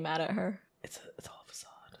genuinely mad at her. It's all facade.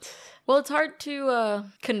 Well, it's hard to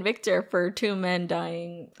convict her for two men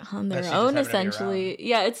dying on their own, essentially.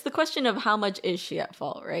 Yeah, it's the question of how much is she at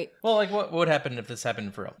fault, right? Well, what would happen if this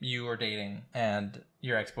happened for real? You were dating and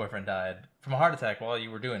your ex-boyfriend died from a heart attack while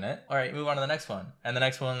you were doing it. All right, move on to the next one. And the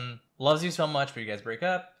next one loves you so much, but you guys break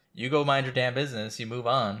up. You go mind your damn business. You move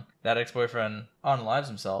on. That ex-boyfriend unalives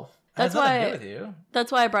himself. That's nothing why, to do with you.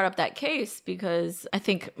 That's why I brought up that case, because I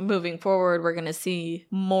think moving forward, we're going to see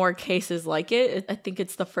more cases like it. I think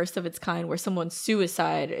it's the first of its kind where someone's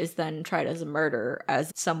suicide is then tried as a murder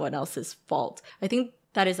as someone else's fault. I think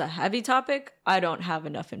that is a heavy topic. I don't have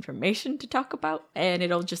enough information to talk about, and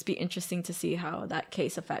it'll just be interesting to see how that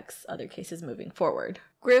case affects other cases moving forward.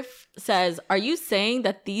 Griff says, "Are you saying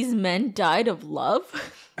that these men died of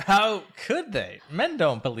love?" How could they? Men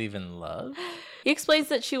don't believe in love. He explains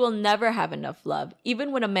that she will never have enough love.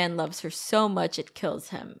 Even when a man loves her so much it kills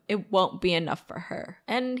him, it won't be enough for her.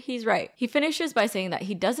 And he's right. He finishes by saying that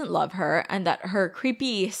he doesn't love her and that her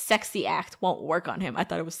creepy, sexy act won't work on him. I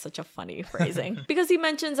thought it was such a funny phrasing. Because he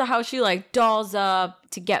mentions how she dolls up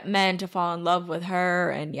to get men to fall in love with her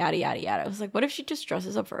and yada, yada, yada. I was like, what if she just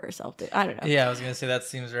dresses up for herself? I don't know. Yeah, I was going to say that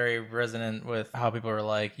seems very resonant with how people are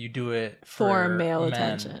like, you do it for male men.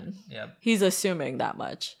 attention. Yep. He's assuming that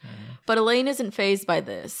much. But Elaine isn't fazed by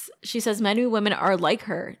this. She says many women are like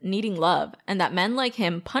her, needing love, and that men like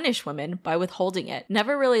him punish women by withholding it,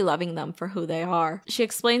 never really loving them for who they are. She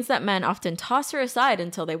explains that men often toss her aside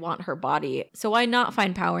until they want her body. So why not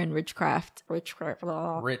find power in witchcraft?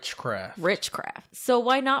 So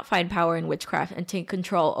why not find power in witchcraft and take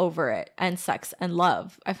control over it and sex and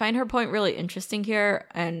love? I find her point really interesting here.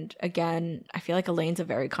 And again, I feel like Elaine's a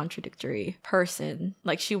very contradictory person.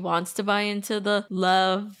 She wants to buy into the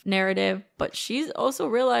love narrative, but she also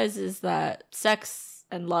realizes that sex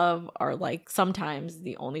and love are sometimes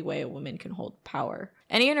the only way a woman can hold power.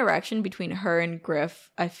 Any interaction between her and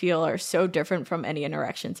Griff, I feel, are so different from any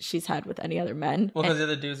interactions she's had with any other men. Well, because the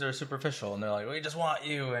other dudes are superficial and they're like, we just want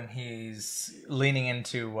you. And he's leaning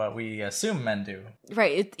into what we assume men do.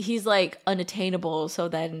 Right. He's unattainable. So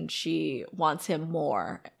then she wants him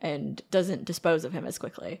more and doesn't dispose of him as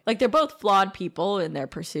quickly. They're both flawed people in their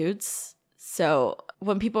pursuits. So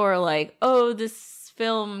when people are like, oh, this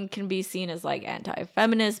film can be seen as like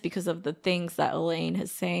anti-feminist because of the things that Elaine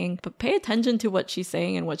is saying, but pay attention to what she's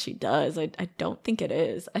saying and what she does. I don't think it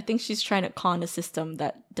is. I think she's trying to con a system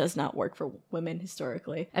that does not work for women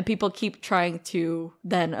historically. And people keep trying to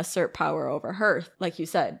then assert power over her, like you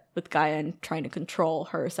said, with Gaia trying to control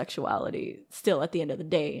her sexuality still at the end of the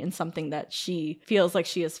day, in something that she feels like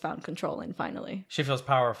she has found control in finally. She feels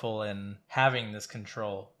powerful in having this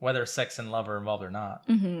control, whether sex and love are involved or not.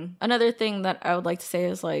 Mm-hmm. Another thing that I would like to say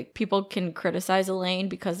is like people can criticize Elaine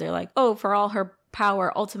because they're like, oh, for all her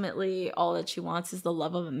power, ultimately all that she wants is the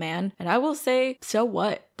love of a man. And I will say, so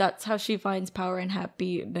what? That's how she finds power and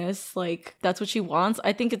happiness. Like, that's what she wants.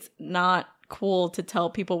 I think it's not cool to tell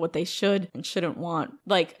people what they should and shouldn't want.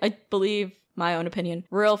 Like, I believe, my own opinion,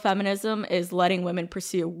 real feminism is letting women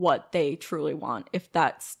pursue what they truly want. If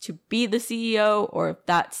that's to be the CEO or if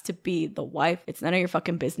that's to be the wife, it's none of your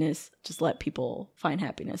fucking business. Just let people find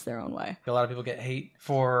happiness their own way. A lot of people get hate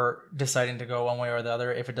for deciding to go one way or the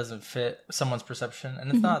other if it doesn't fit someone's perception.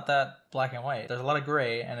 And it's not that black and white. There's a lot of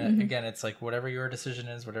gray. And again, it's like whatever your decision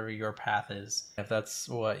is, whatever your path is, if that's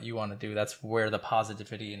what you want to do, that's where the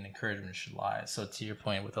positivity and encouragement should lie. So to your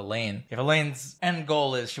point with Elaine, if Elaine's end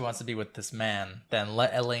goal is she wants to be with this man, then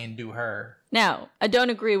let Elaine do her. Now, I don't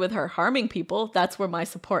agree with her harming people. That's where my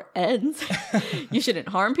support ends. You shouldn't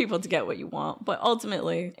harm people to get what you want. But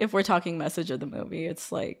ultimately, if we're talking message of the movie,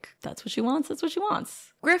 it's like, that's what she wants. That's what she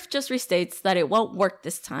wants. Griff just restates that it won't work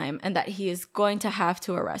this time and that he is going to have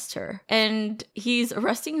to arrest her. And he's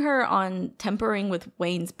arresting her on tampering with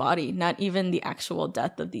Wayne's body, not even the actual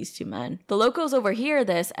death of these two men. The locals overhear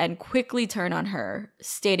this and quickly turn on her,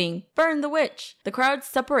 stating, "Burn the witch." The crowd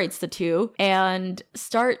separates the two and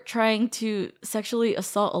start trying to sexually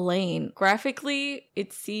assault Elaine. Graphically,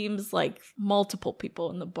 it seems like multiple people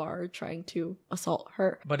in the bar trying to assault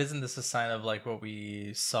her. But isn't this a sign of like what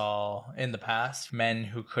we saw in the past? Men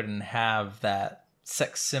who couldn't have that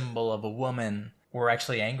sex symbol of a woman were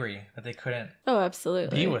actually angry that they couldn't Oh,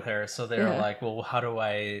 absolutely. be with her. So they were like, well, how do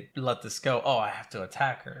I let this go? Oh, I have to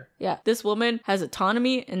attack her. Yeah, this woman has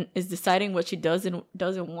autonomy and is deciding what she does and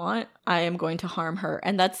doesn't want. I am going to harm her.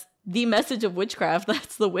 And that's the message of witchcraft.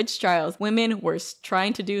 That's the witch trials. Women were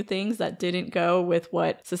trying to do things that didn't go with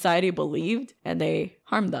what society believed, and they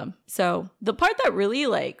harmed them. So the part that really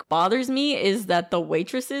like bothers me is that the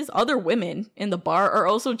waitresses, other women in the bar, are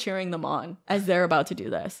also cheering them on as they're about to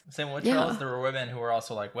do this. Same with witch trials. There were women who were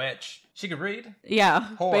also like, witch. She could read. Yeah,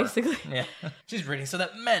 Whore. basically. Yeah. She's reading so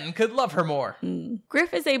that men could love her more.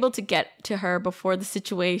 Griff is able to get to her before the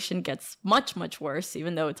situation gets much, much worse,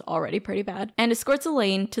 even though it's already pretty bad, and escorts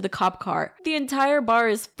Elaine to the cop car. The entire bar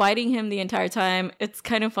is fighting him the entire time. It's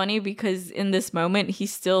kind of funny because in this moment,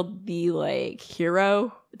 he's still the like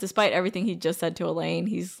hero. Despite everything he just said to Elaine,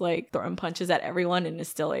 he's like throwing punches at everyone and is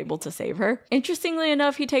still able to save her. Interestingly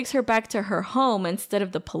enough, he takes her back to her home instead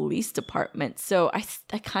of the police department. So I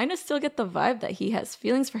kind of still get the vibe that he has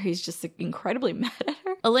feelings for her. He's just like, incredibly mad at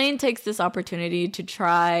her. Elaine takes this opportunity to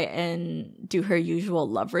try and do her usual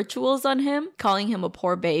love rituals on him, calling him a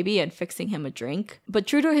poor baby and fixing him a drink. But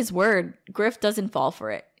true to his word, Griff doesn't fall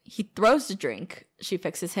for it. He throws the drink, she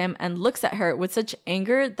fixes him, and looks at her with such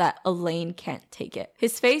anger that Elaine can't take it.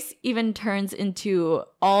 His face even turns into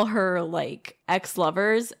all her, like,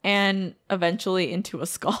 ex-lovers and eventually into a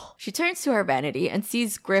skull. She turns to her vanity and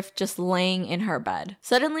sees Griff just laying in her bed.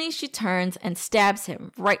 Suddenly, she turns and stabs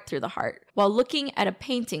him right through the heart while looking at a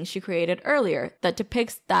painting she created earlier that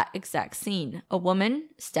depicts that exact scene. A woman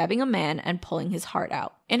stabbing a man and pulling his heart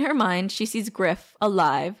out. In her mind, she sees Griff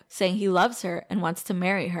alive, saying he loves her and wants to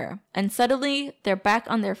marry her. And suddenly, they're back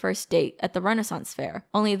on their first date at the Renaissance Fair.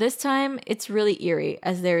 Only this time, it's really eerie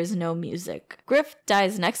as there is no music. Griff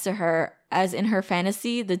dies next to her, as in her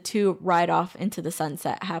fantasy, the two ride off into the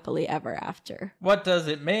sunset happily ever after. What does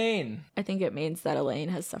it mean? I think it means that Elaine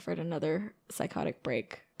has suffered another psychotic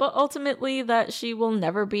break. But ultimately that she will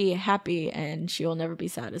never be happy and she will never be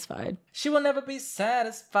satisfied. She will never be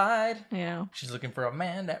satisfied. Yeah. She's looking for a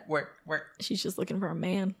man that work. She's just looking for a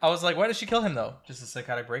man. I was like, why did she kill him though? Just a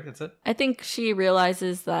psychotic break, that's it? I think she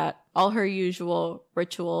realizes that all her usual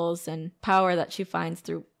rituals and power that she finds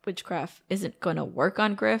through witchcraft isn't going to work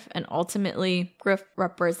on Griff, and ultimately Griff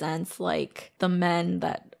represents like the men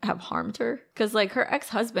that have harmed her, because like her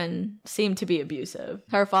ex-husband seemed to be abusive,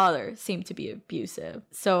 her father seemed to be abusive,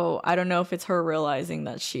 so I don't know if it's her realizing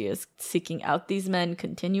that she is seeking out these men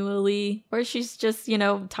continually, or she's just, you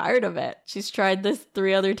know, tired of it. She's tried this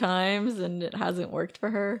 3 other times and it hasn't worked for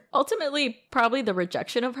her. Ultimately, probably the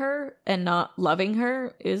rejection of her and not loving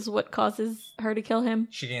her is what causes her to kill him.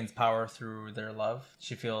 She gains power through their love.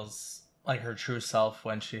 She feels like her true self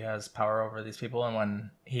when she has power over these people, and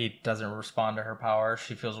when he doesn't respond to her power,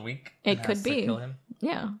 she feels weak. It and could has to be. kill him.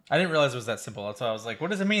 Yeah. I didn't realize it was that simple. That's why I was like, what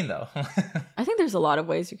does it mean though? I think there's a lot of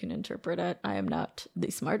ways you can interpret it. I am not the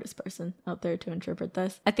smartest person out there to interpret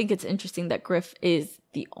this. I think it's interesting that Griff is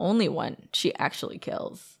the only one she actually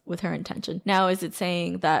kills with her intention. Now, is it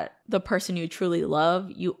saying that the person you truly love,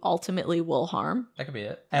 you ultimately will harm? That could be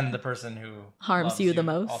it. And the person who Harms loves you the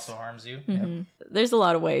most. also harms you. Mhm. Yep. There's a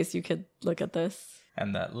lot of ways you could look at this.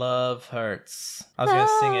 And that love hurts. I was gonna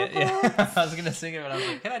sing it. Yeah, I was gonna sing it, but I was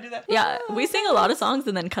like, can I do that? Yeah, we sing a lot of songs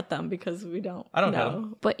and then cut them because we don't. I don't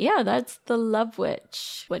know. But yeah, that's The Love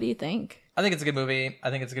Witch. What do you think? I think it's a good movie. I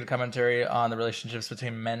think it's a good commentary on the relationships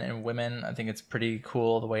between men and women. I think it's pretty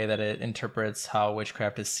cool the way that it interprets how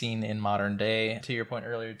witchcraft is seen in modern day. To your point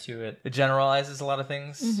earlier, too, it generalizes a lot of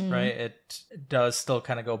things, right? It does still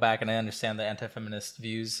kind of go back, and I understand the anti-feminist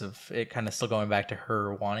views of it kind of still going back to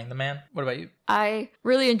her wanting the man. What about you? I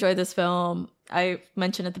really enjoyed this film. I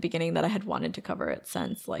mentioned at the beginning that I had wanted to cover it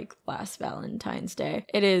since like last Valentine's Day.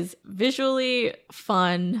 It is visually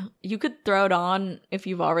fun. You could throw it on if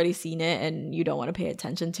you've already seen it and you don't want to pay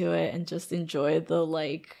attention to it and just enjoy the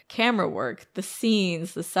like camera work, the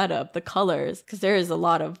scenes, the setup, the colors, because there is a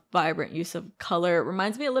lot of vibrant use of color. It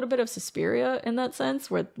reminds me a little bit of Suspiria in that sense,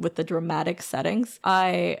 where with the dramatic settings.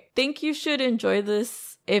 I think you should enjoy this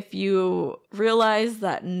if you realize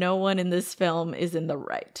that no one in this film is in the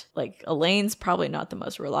right. Like, Elaine's probably not the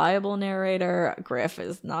most reliable narrator. Griff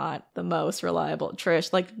is not the most reliable.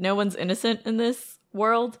 Trish, like, no one's innocent in this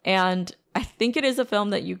world. And I think it is a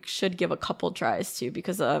film that you should give a couple tries to,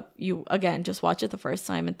 because you, again, just watch it the first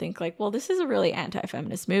time and think like, well, this is a really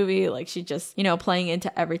anti-feminist movie. Like, she just, playing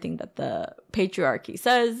into everything that the patriarchy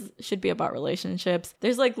says should be about relationships.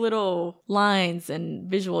 There's like little lines and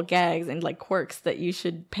visual gags and like quirks that you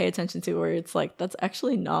should pay attention to, where it's like, that's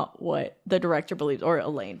actually not what the director believes or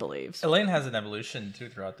Elaine believes. Elaine has an evolution too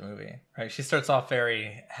throughout the movie, right? She starts off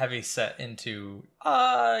very heavy set into,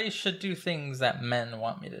 I should do things that men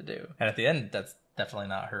want me to do. And at the end, that's definitely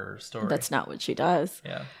not her story. That's not what she does.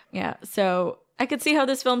 Yeah. Yeah. So I could see how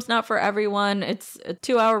this film's not for everyone. It's a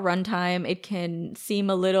 2-hour runtime. It can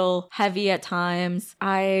seem a little heavy at times.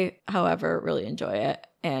 I, however, really enjoy it.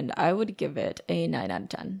 And I would give it a 9 out of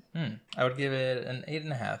 10. I would give it an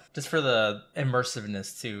 8.5, just for the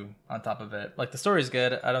immersiveness too on top of it. Like, the story's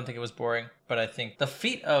good. I don't think it was boring, but I think the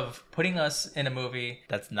feat of putting us in a movie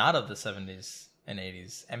that's not of the 70s and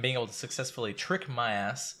 80s and being able to successfully trick my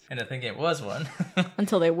ass into thinking it was one.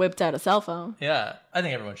 Until they whipped out a cell phone. Yeah, I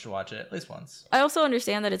think everyone should watch it at least once. I also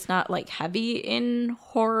understand that it's not like heavy in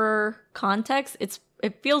horror context.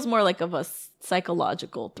 It feels more like of a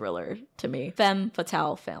psychological thriller to me. Femme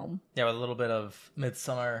fatale film. Yeah, with a little bit of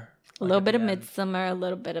Midsummer. A little bit of Midsummer, a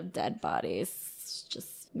little bit of Dead Bodies.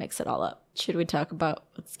 Just mix it all up. Should we talk about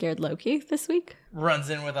what scared Loki this week? Runs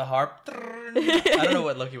in with a harp. I don't know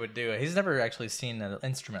what Loki would do. He's never actually seen an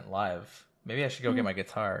instrument live. Maybe I should go get my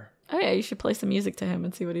guitar. Oh yeah, you should play some music to him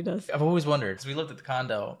and see what he does. I've always wondered, because we lived at the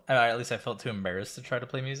condo, and at least I felt too embarrassed to try to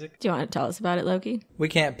play music. Do you want to tell us about it, Loki? We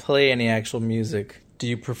can't play any actual music. Do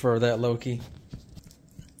you prefer that, Loki?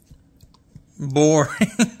 Boring.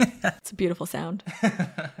 It's a beautiful sound.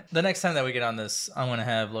 The next time that we get on this, I'm going to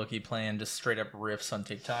have Loki playing just straight up riffs on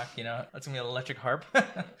TikTok, That's going to be an electric harp.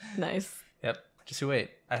 Nice. Yep. Just you wait.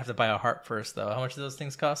 I have to buy a harp first, though. How much do those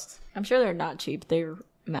things cost? I'm sure they're not cheap. They're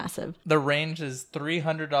massive. The range is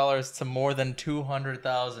 $300 to more than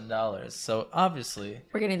 $200,000. So obviously,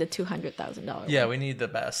 we're getting the $200,000. Yeah, we need the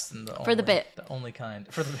best and for the bit. The only kind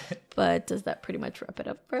for the bit. But does that pretty much wrap it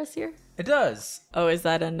up for us here? It does. Oh, is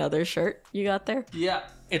that another shirt you got there? Yeah,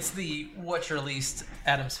 it's the What's Released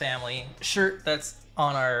Addams Family shirt that's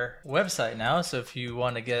on our website now. So if you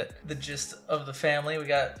want to get the gist of the family, we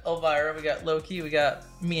got Elvira, we got Loki, we got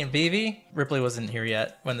me and Vivi. Ripley wasn't here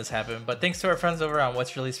yet when this happened, but thanks to our friends over on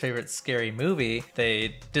What's Your Least Favorite Scary Movie.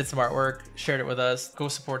 They did some artwork, shared it with us. Go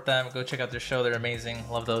support them. Go check out their show. They're amazing.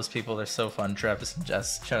 Love those people. They're so fun. Travis and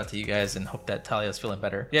Jess, shout out to you guys, and hope that Talia's feeling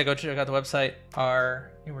better. Yeah, go check out the website.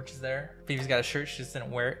 Our new merch is there. Vivi's got a shirt. She just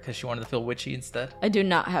didn't wear it because she wanted to feel witchy instead. I do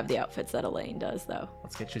not have the outfits that Elaine does, though.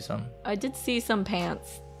 Let's get you some. I did see some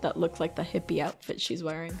pants that looked like the hippie outfit she's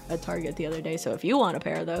wearing at Target the other day. So if you want a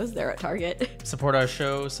pair of those, they're at Target. Support our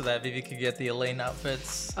show so that Vivi could get the Elaine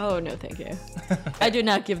outfits. Oh, no, thank you. I do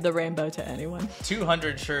not give the rainbow to anyone.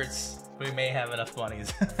 200 shirts we may have enough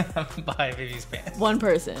monies to buy Vivi's pants. One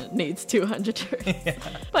person needs 200 shirts. Yeah.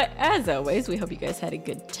 But as always, we hope you guys had a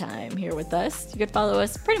good time here with us. You could follow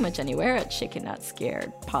us pretty much anywhere at Shaken Not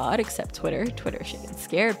Scared Pod, except Twitter Shaken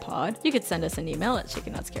Scared Pod. You could send us an email at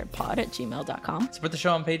shakennot@gmail.com. Support the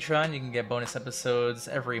show on Patreon. You can get bonus episodes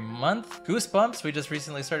every month. Goosebumps, we just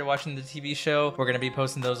recently started watching the TV show. We're going to be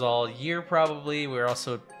posting those all year probably. We're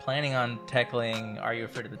also planning on tackling Are You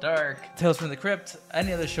Afraid of the Dark, Tales from the Crypt,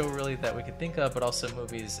 any other show really that we could think of, but also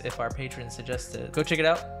movies if our patrons suggest it. Go check it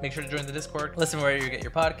out. Make sure to join the Discord. Listen wherever you get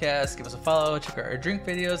your podcasts. Give us a follow. Check out our drink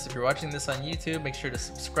videos. If you're watching this on YouTube, make sure to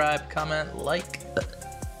subscribe, comment, like.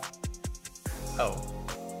 Oh.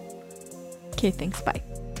 Okay, thanks. Bye.